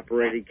 who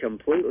operated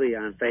completely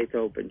on faith,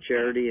 hope, and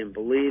charity and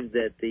believed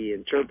that the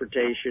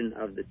interpretation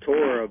of the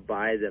Torah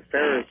by the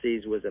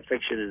Pharisees was a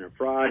fiction and a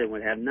fraud and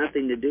would have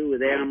nothing to do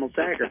with animal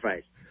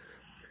sacrifice,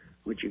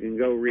 which you can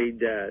go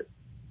read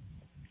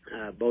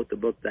both the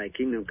book Thy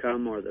Kingdom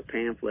Come or the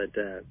pamphlet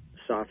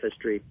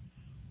Sophistry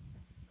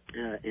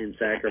in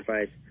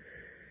Sacrifice,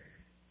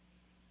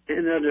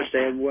 and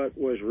understand what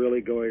was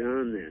really going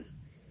on then.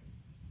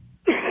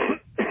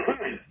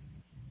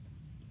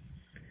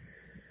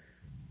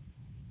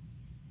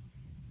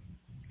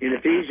 In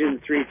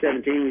Ephesians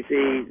 3:17, we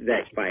see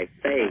that by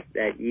faith,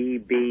 that ye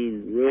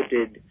being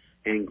rooted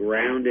and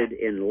grounded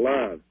in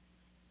love.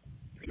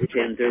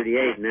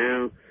 10:38,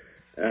 now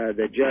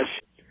the just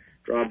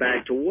draw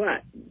back to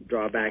what?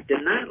 Draw back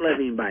to not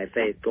living by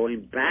faith,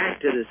 going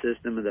back to the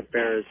system of the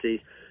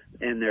Pharisees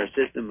and their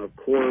system of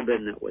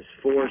Corban that was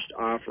forced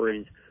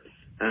offerings,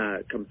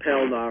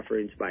 compelled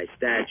offerings by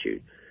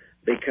statute,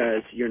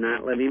 because you're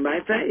not living by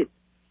faith.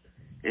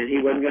 And he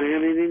wasn't going to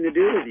have anything to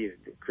do with you.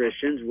 The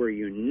Christians were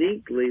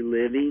uniquely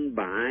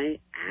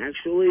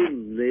actually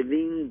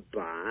living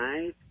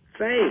by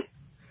faith,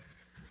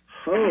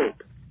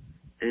 hope,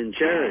 and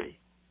charity.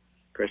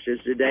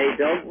 Christians today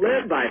don't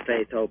live by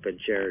faith, hope, and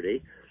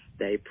charity.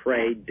 They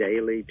pray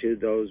daily to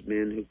those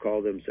men who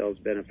call themselves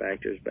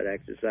benefactors but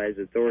exercise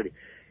authority,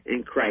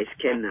 and Christ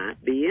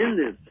cannot be in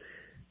them.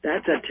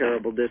 That's a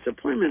terrible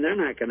disappointment. They're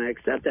not going to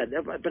accept that.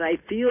 But I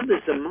feel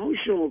this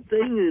emotional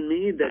thing in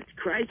me that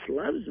Christ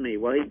loves me.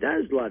 Well, he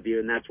does love you,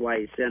 and that's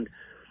why he sent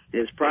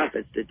his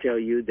prophets to tell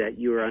you that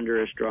you are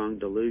under a strong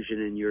delusion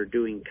and you're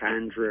doing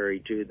contrary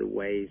to the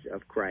ways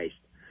of Christ.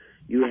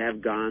 You have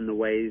gone the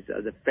ways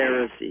of the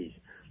Pharisees.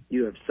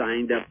 You have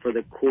signed up for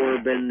the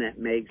Corban that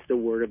makes the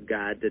Word of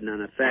God to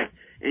none effect,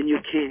 and you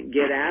can't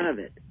get out of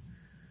it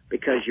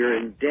because you're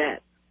in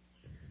debt.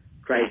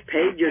 Christ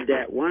paid your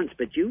debt once,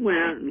 but you went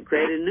out and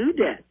created a new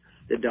debt.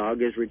 The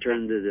dog is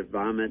returned to the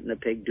vomit and the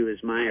pig to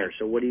his mire.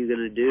 So what are you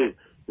going to do?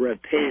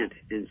 Repent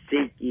and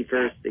seek ye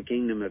first the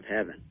kingdom of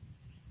heaven.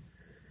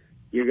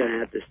 You're going to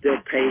have to still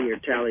pay your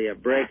tally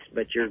of bricks,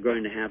 but you're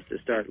going to have to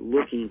start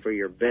looking for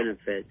your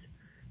benefits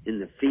in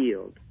the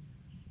field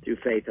through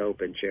faith,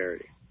 hope, and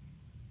charity.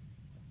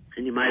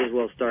 And you might as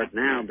well start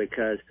now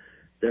because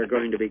they're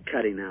going to be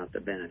cutting out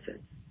the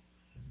benefits.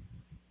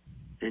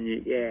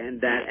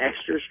 And that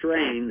extra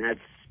strain, that's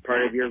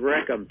part of your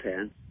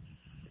recompense.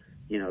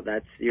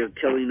 That's your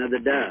killing of the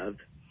dove,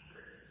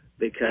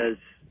 because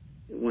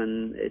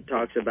when it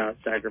talks about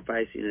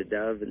sacrificing a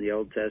dove in the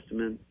Old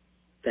Testament,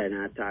 they're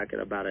not talking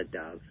about a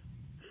dove.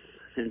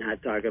 They're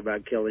not talking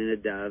about killing a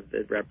dove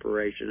as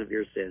reparation of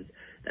your sins.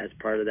 That's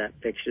part of that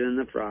fiction and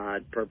the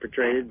fraud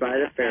perpetrated by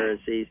the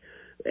Pharisees.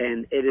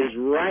 And it is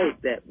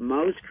right that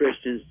most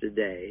Christians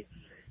today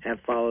have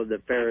followed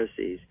the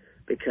Pharisees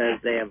because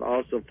they have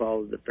also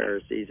followed the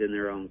Pharisees in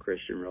their own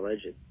Christian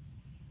religion.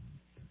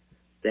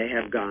 They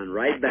have gone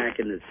right back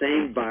in the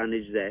same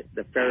bondage that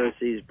the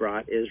Pharisees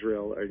brought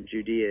Israel or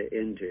Judea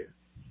into.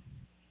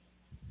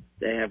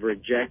 They have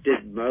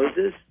rejected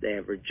Moses. They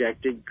have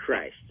rejected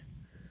Christ.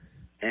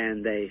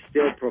 And they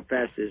still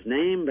profess his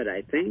name, but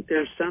I think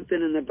there's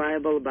something in the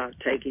Bible about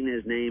taking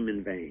his name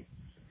in vain.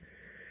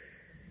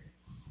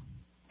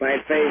 By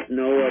faith,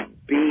 Noah,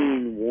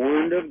 being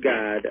warned of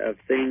God of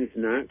things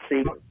not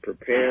seen,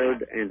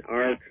 prepared an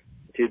ark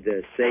to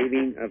the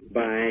saving of,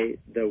 by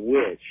the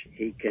which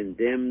he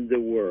condemned the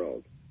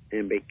world.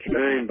 And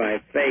became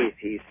by faith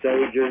he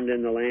sojourned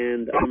in the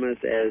land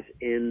almost as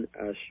in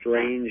a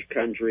strange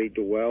country,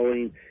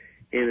 dwelling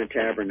in a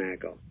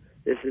tabernacle.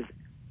 This is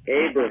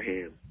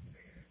Abraham,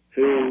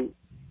 who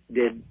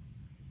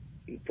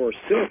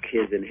forsook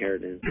his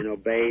inheritance and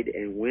obeyed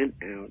and went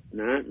out,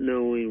 not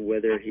knowing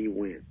whither he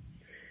went.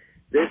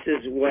 This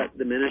is what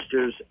the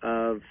ministers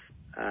of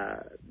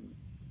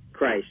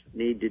Christ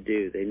need to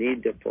do. They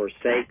need to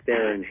forsake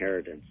their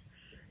inheritance.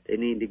 They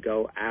need to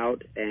go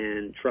out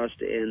and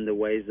trust in the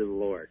ways of the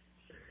Lord.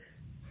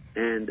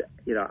 And,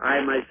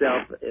 I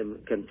myself am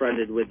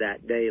confronted with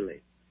that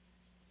daily.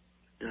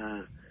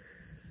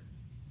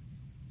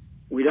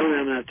 We don't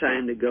have enough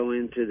time to go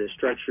into the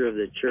structure of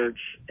the church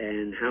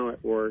and how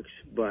it works,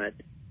 but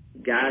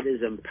God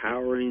is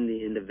empowering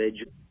the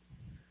individual.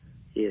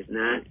 He is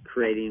not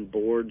creating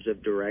boards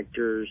of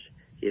directors.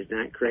 He is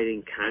not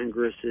creating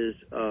congresses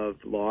of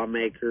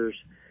lawmakers.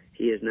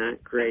 He is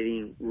not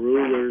creating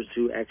rulers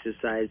who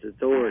exercise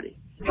authority,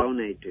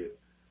 donate to.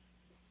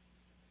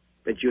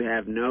 But you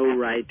have no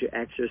right to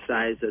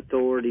exercise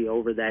authority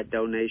over that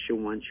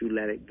donation once you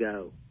let it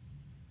go.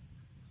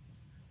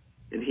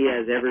 And he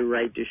has every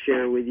right to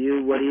share with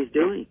you what he's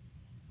doing,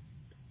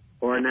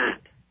 or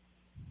not.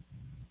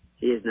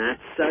 He is not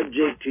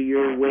subject to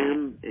your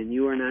whim, and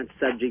you are not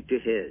subject to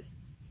his.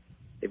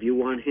 If you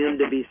want him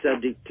to be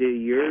subject to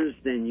yours,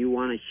 then you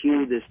want to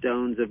hew the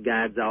stones of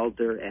God's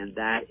altar, and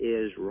that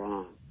is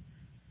wrong.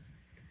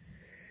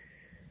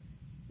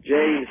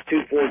 James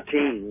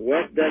 2:14,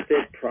 what doth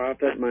it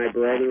profit, my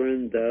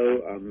brethren,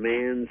 though a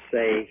man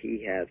say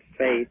he hath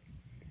faith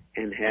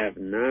and have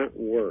not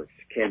works?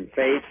 Can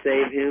faith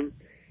save him?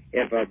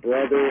 If a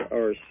brother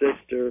or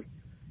sister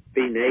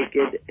be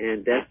naked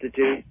and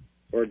destitute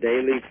or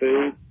daily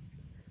food,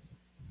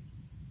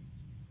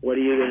 what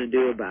are you going to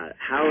do about it?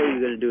 How are you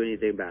going to do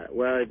anything about it?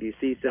 Well, if you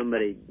see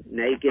somebody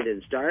naked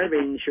and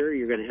starving, sure,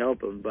 you're going to help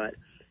them, but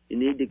you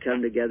need to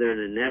come together in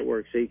a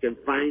network so you can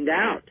find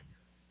out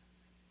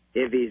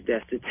if he's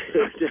destitute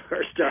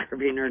or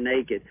starving or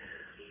naked.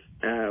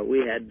 We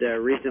had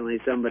recently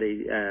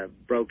somebody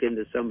broke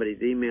into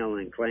somebody's email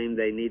and claimed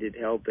they needed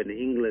help in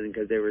England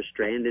because they were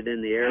stranded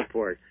in the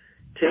airport.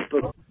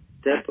 Typical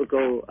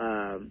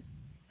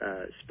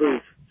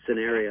spoof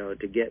scenario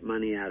to get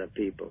money out of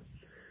people.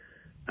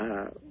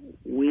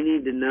 We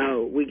need to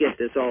know, we get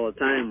this all the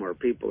time where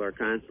people are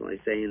constantly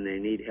saying they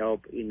need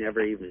help. You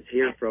never even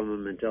hear from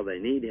them until they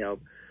need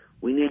help.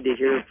 We need to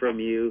hear from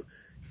you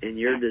and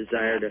your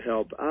desire to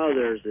help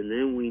others, and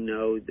then we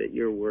know that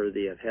you're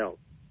worthy of help.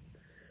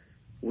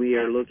 We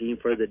are looking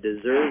for the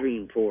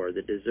deserving poor,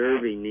 the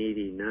deserving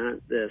needy, not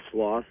the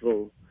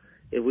slothful.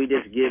 If we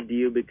just give to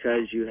you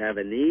because you have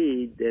a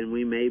need, then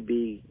we may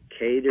be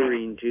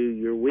catering to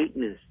your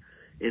weakness.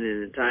 And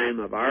in a time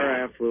of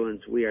our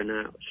affluence, we are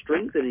not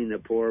strengthening the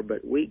poor,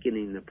 but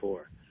weakening the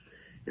poor.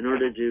 In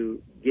order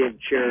to give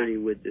charity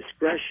with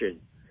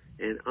discretion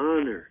and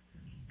honor,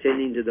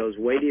 tending to those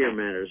weightier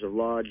matters of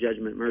law,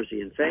 judgment,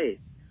 mercy, and faith,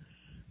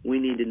 we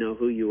need to know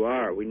who you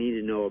are. We need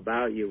to know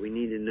about you. We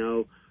need to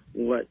know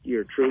what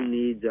your true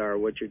needs are,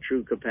 what your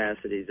true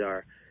capacities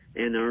are.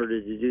 And in order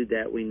to do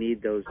that, we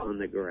need those on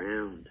the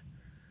ground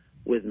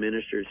with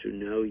ministers who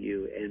know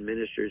you and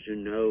ministers who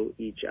know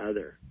each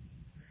other.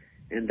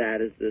 And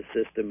that is the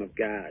system of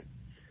God.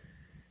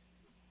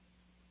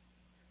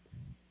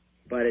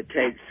 But it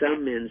takes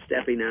some men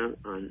stepping out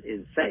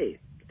in faith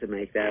to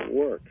make that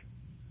work.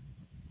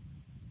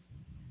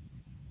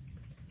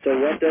 So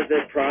what does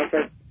it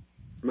profit,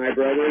 my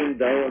brethren,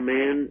 though a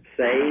man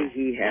say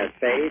he has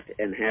faith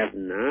and have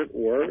not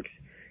works?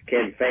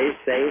 Can faith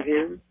save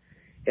him?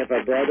 If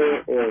a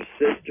brother or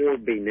sister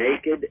be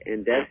naked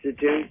and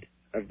destitute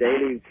of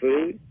daily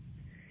food,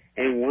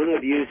 and one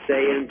of you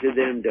say unto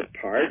them,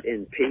 depart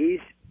in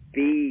peace,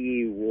 be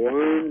ye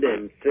warmed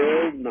and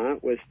filled,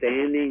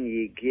 notwithstanding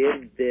ye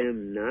give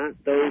them not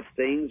those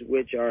things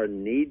which are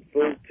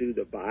needful to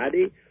the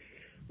body,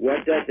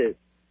 what doth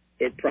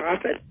it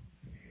profit?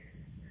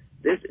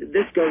 This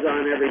goes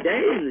on every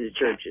day in the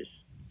churches.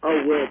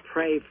 Oh, we'll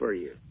pray for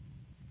you.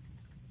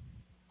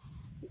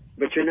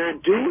 But you're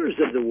not doers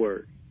of the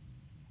word.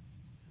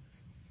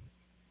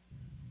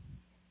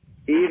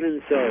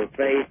 Even so,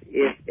 faith,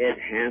 if it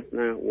hath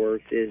not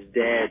works, is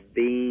dead,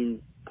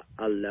 being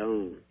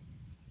alone.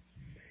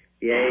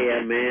 Yea,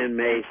 a man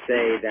may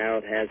say,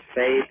 Thou hast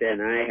faith,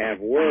 and I have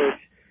works.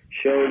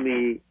 Show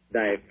me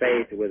thy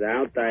faith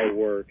without thy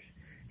works,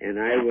 and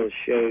I will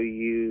show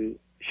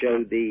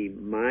thee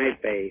my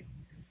faith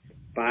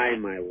by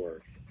my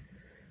works.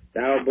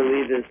 Thou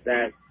believest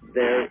that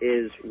there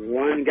is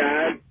one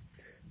God?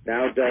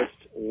 Thou dost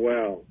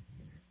well.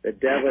 The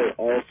devil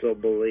also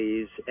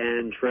believes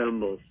and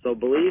trembles. So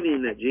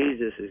believing that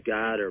Jesus is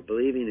God or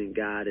believing in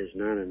God is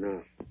not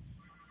enough.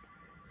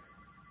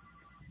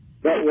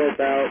 But wilt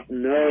thou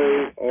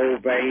know, O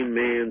vain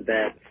man,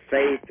 that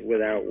faith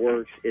without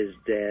works is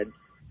dead?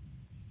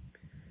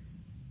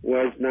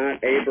 Was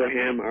not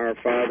Abraham our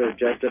father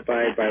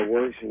justified by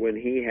works when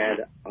he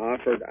had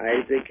offered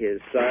Isaac his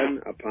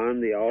son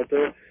upon the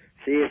altar?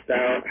 Seest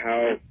thou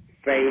how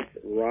faith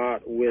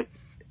wrought with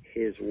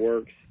his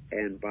works,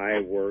 and by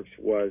works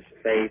was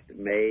faith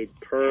made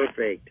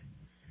perfect?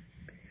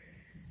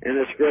 And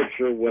the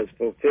scripture was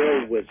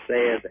fulfilled which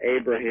saith,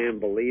 Abraham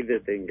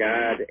believeth in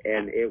God,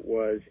 and it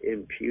was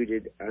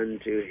imputed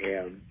unto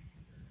him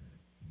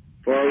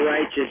for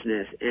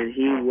righteousness, and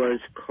he was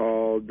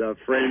called the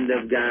friend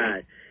of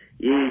God.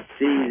 Ye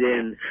see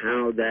then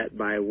how that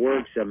by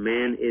works a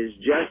man is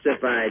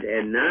justified,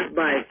 and not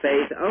by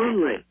faith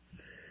only.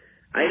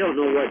 I don't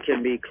know what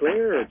can be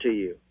clearer to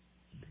you.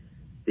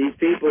 These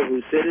people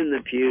who sit in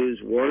the pews,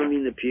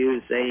 warming the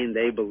pews, saying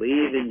they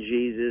believe in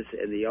Jesus,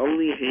 and the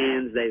only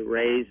hands they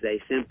raise,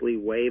 they simply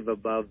wave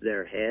above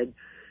their head.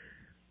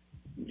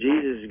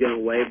 Jesus is going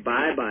to wave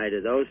bye-bye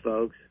to those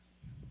folks.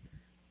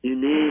 You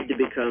need to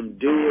become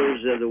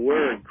doers of the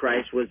Word.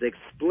 Christ was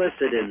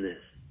explicit in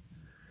this.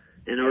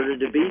 In order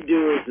to be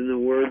doers in the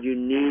Word, you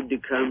need to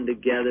come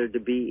together to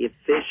be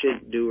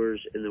efficient doers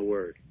in the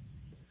Word.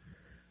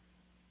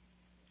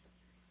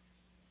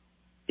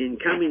 In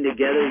coming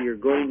together, you're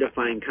going to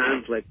find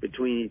conflict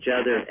between each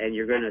other, and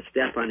you're going to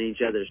step on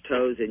each other's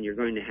toes, and you're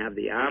going to have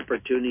the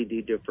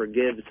opportunity to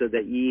forgive so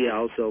that ye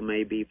also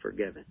may be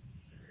forgiven.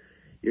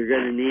 You're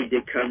going to need to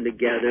come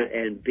together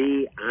and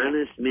be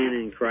honest men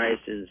in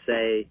Christ and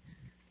say,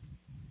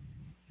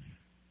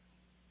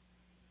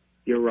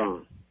 you're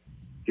wrong.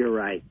 You're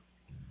right.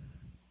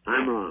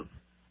 I'm wrong.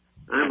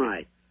 I'm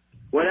right.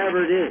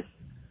 Whatever it is.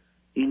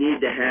 You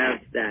need to have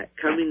that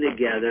coming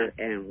together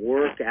and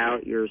work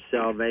out your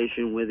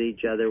salvation with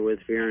each other with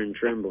fear and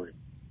trembling.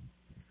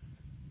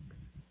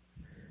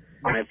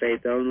 By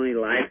faith only,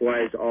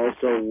 likewise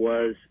also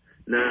was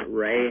not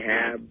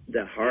Rahab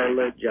the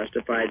harlot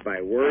justified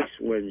by works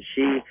when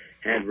she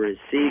had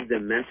received the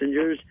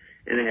messengers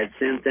and had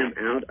sent them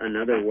out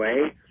another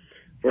way?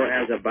 For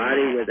as a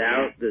body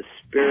without the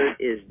spirit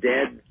is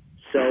dead,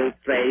 so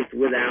faith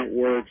without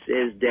works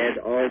is dead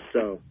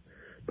also.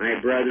 My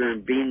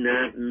brethren, be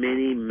not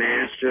many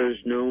masters,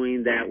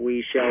 knowing that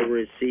we shall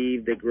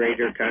receive the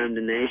greater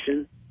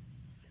condemnation.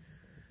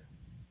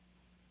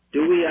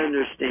 Do we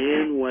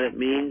understand what it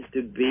means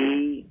to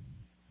be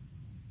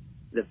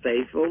the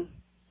faithful?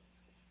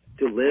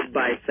 To live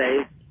by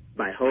faith,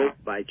 by hope,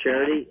 by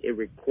charity? It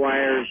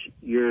requires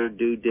your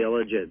due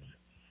diligence.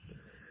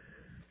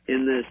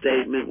 In the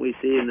statement we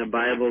see in the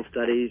Bible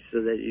studies,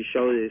 so that you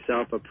show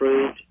yourself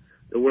approved,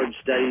 the word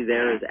study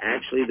there is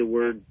actually the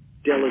word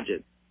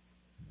diligent.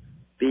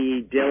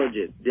 Be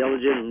diligent.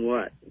 Diligent in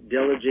what?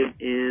 Diligent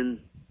in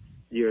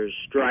your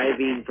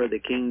striving for the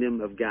kingdom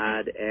of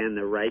God and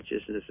the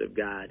righteousness of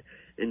God.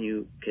 And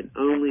you can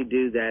only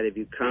do that if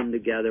you come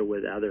together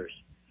with others.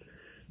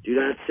 Do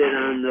not sit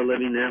on the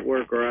Living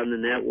Network or on the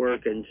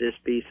network and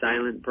just be a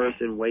silent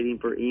person waiting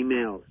for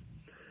emails.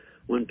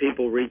 When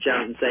people reach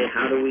out and say,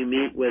 how do we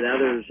meet with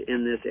others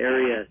in this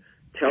area?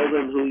 Tell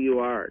them who you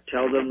are.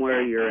 Tell them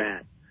where you're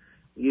at.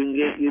 You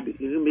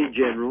can be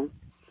general,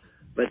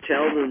 but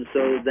tell them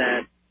so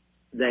that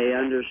they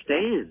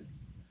understand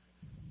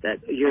that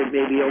you're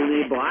maybe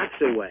only blocks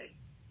away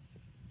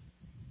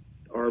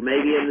or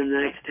maybe in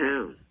the next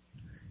town.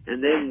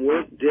 And then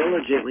work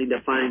diligently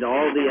to find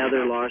all the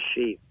other lost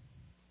sheep.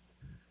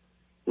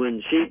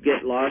 When sheep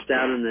get lost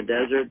out in the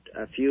desert,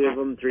 a few of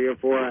them, 3 or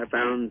 4, I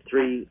found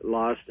 3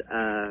 lost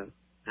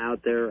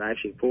out there.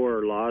 Actually, 4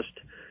 are lost,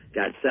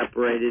 got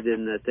separated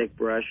in the thick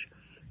brush,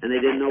 and they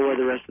didn't know where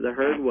the rest of the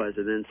herd was.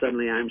 And then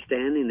suddenly I'm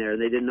standing there,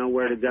 and they didn't know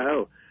where to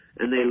go.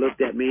 And they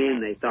looked at me,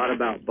 and they thought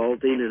about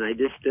bolting, and I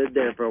just stood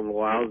there for a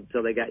while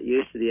until they got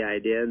used to the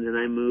idea, and then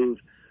I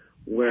moved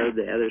where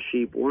the other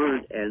sheep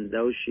weren't, and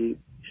those sheep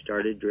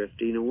started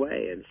drifting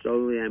away. And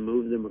slowly I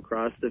moved them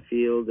across the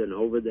field and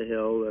over the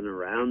hill and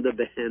around the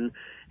bend,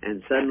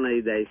 and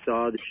suddenly they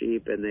saw the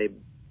sheep, and they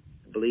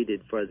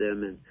bleated for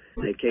them, and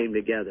they came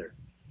together.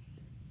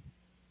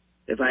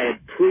 If I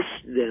had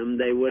pushed them,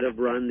 they would have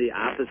run the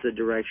opposite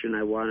direction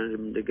I wanted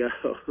them to go.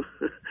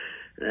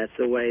 That's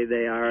the way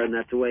they are, and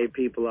that's the way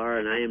people are,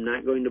 and I am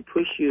not going to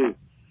push you.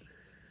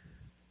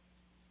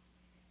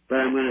 But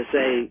I'm going to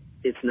say,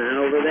 it's not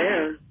over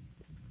there.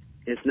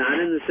 It's not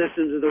in the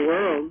systems of the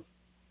world.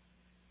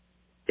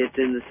 It's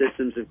in the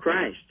systems of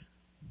Christ.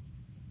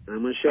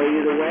 I'm going to show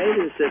you the way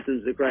to the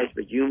systems of Christ,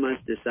 but you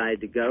must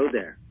decide to go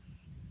there.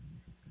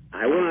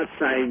 I will not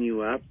sign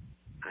you up.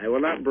 I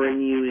will not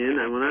bring you in.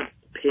 I will not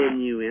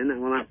pin you in. I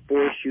will not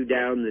force you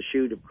down the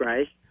chute of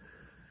Christ.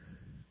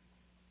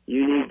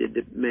 You need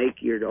to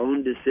make your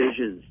own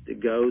decisions to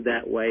go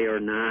that way or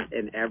not,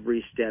 and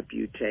every step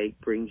you take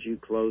brings you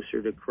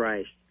closer to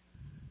Christ.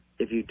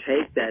 If you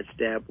take that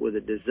step with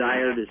a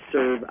desire to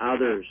serve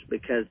others,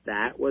 because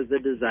that was the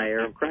desire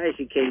of Christ.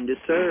 He came to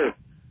serve,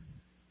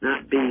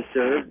 not be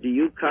served. Do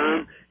you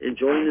come and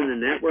join in the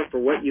network for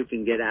what you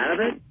can get out of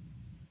it?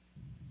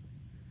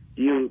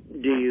 Do you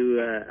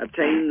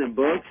obtain the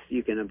books?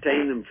 You can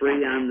obtain them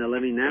free on the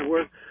Living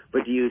Network,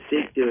 but do you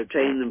seek to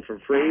obtain them for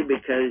free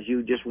because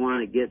you just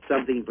want to get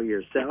something for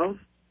yourself?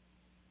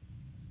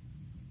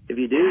 If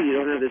you do, you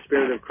don't have the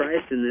Spirit of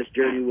Christ, and this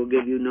journey will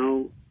give you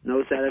no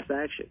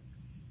satisfaction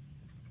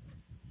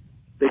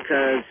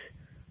because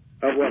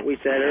of what we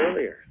said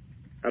earlier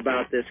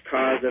about this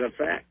cause and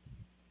effect.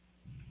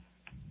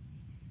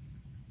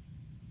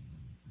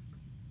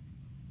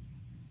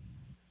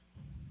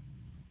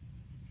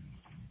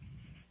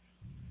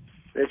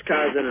 This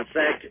cause and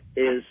effect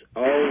is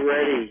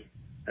already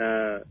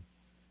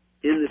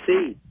in the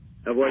seed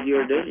of what you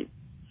are doing.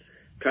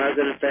 Cause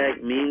and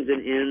effect, means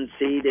and end,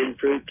 seed and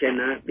fruit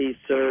cannot be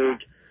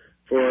served,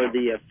 for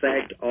the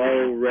effect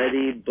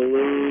already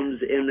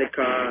blooms in the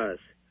cause.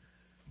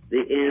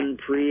 The end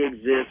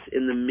pre-exists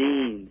in the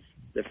means,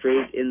 the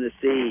fruit in the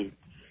seed.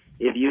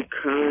 If you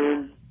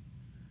come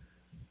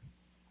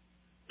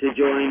to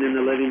join in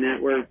the Living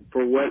Network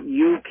for what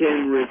you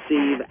can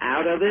receive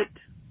out of it,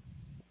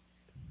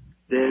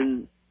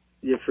 then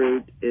your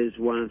fruit is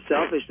one of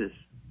selfishness,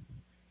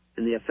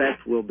 and the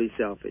effect will be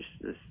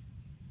selfishness.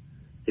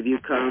 If you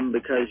come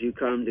because you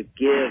come to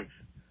give,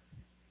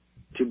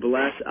 to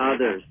bless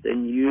others,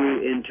 then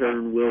you in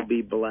turn will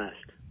be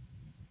blessed.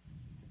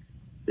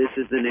 This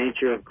is the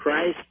nature of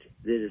Christ.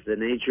 This is the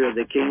nature of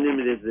the kingdom.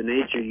 It is the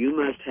nature you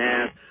must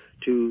have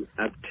to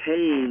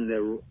obtain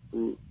the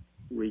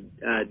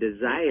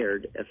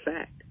desired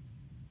effect.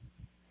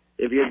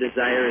 If your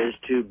desire is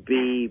to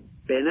be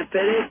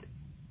benefited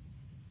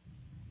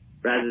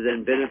rather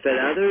than benefit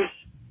others,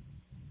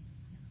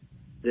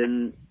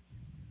 then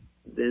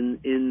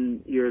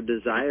in your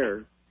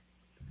desire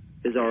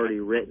is already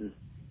written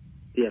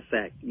the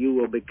effect. You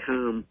will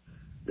become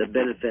the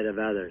benefit of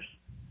others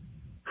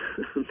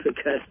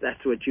because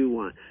that's what you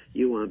want.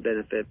 You want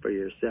benefit for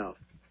yourself.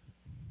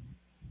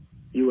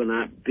 You will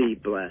not be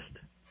blessed.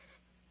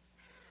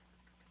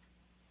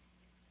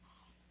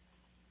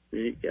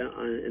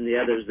 And the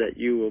others that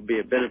you will be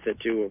a benefit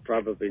to will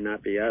probably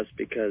not be us,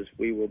 because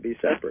we will be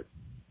separate.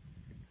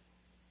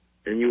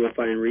 And you will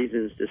find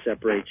reasons to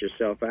separate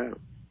yourself out.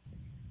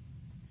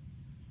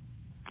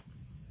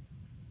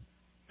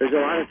 There's a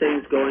lot of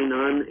things going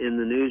on in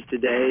the news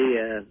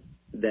today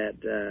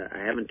that I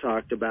haven't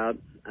talked about,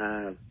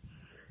 and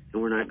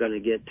we're not going to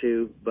get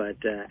to, but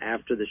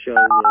after the show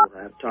we'll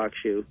have talk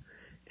show,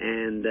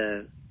 and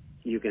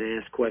you can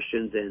ask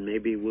questions, and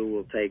maybe we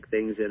will take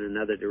things in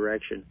another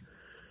direction.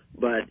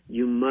 But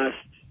you must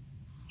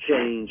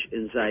change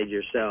inside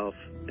yourself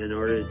in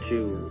order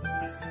to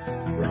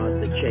bring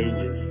the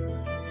changes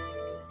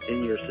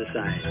in your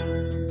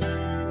society.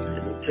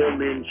 And until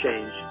men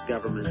change,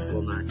 governments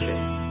will not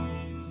change.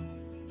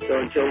 So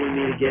until we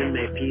meet again,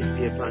 may peace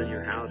be upon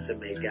your house, and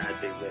may God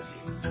be with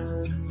you.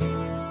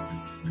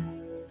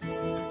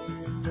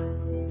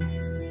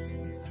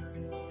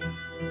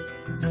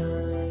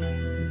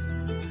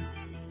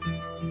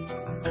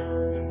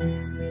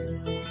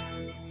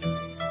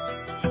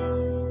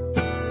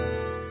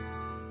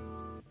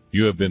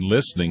 You have been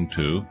listening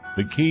to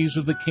The Keys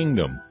of the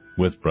Kingdom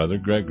with Brother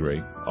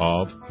Gregory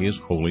of His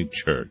Holy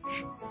Church.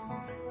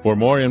 For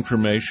more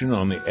information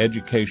on the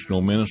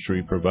educational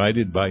ministry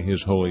provided by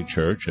His Holy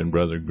Church and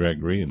Brother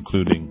Gregory,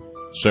 including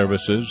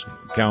services,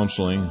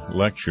 counseling,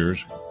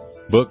 lectures,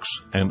 books,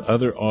 and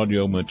other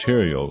audio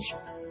materials,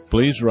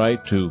 please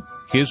write to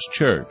His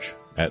Church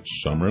at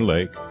Summer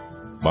Lake,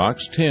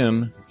 Box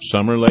 10,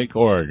 Summer Lake,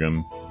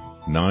 Oregon,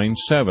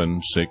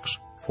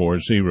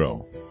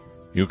 97640.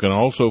 You can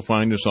also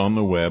find us on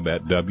the web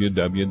at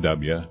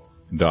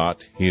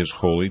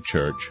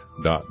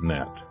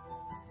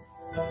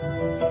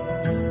www.hisholychurch.net.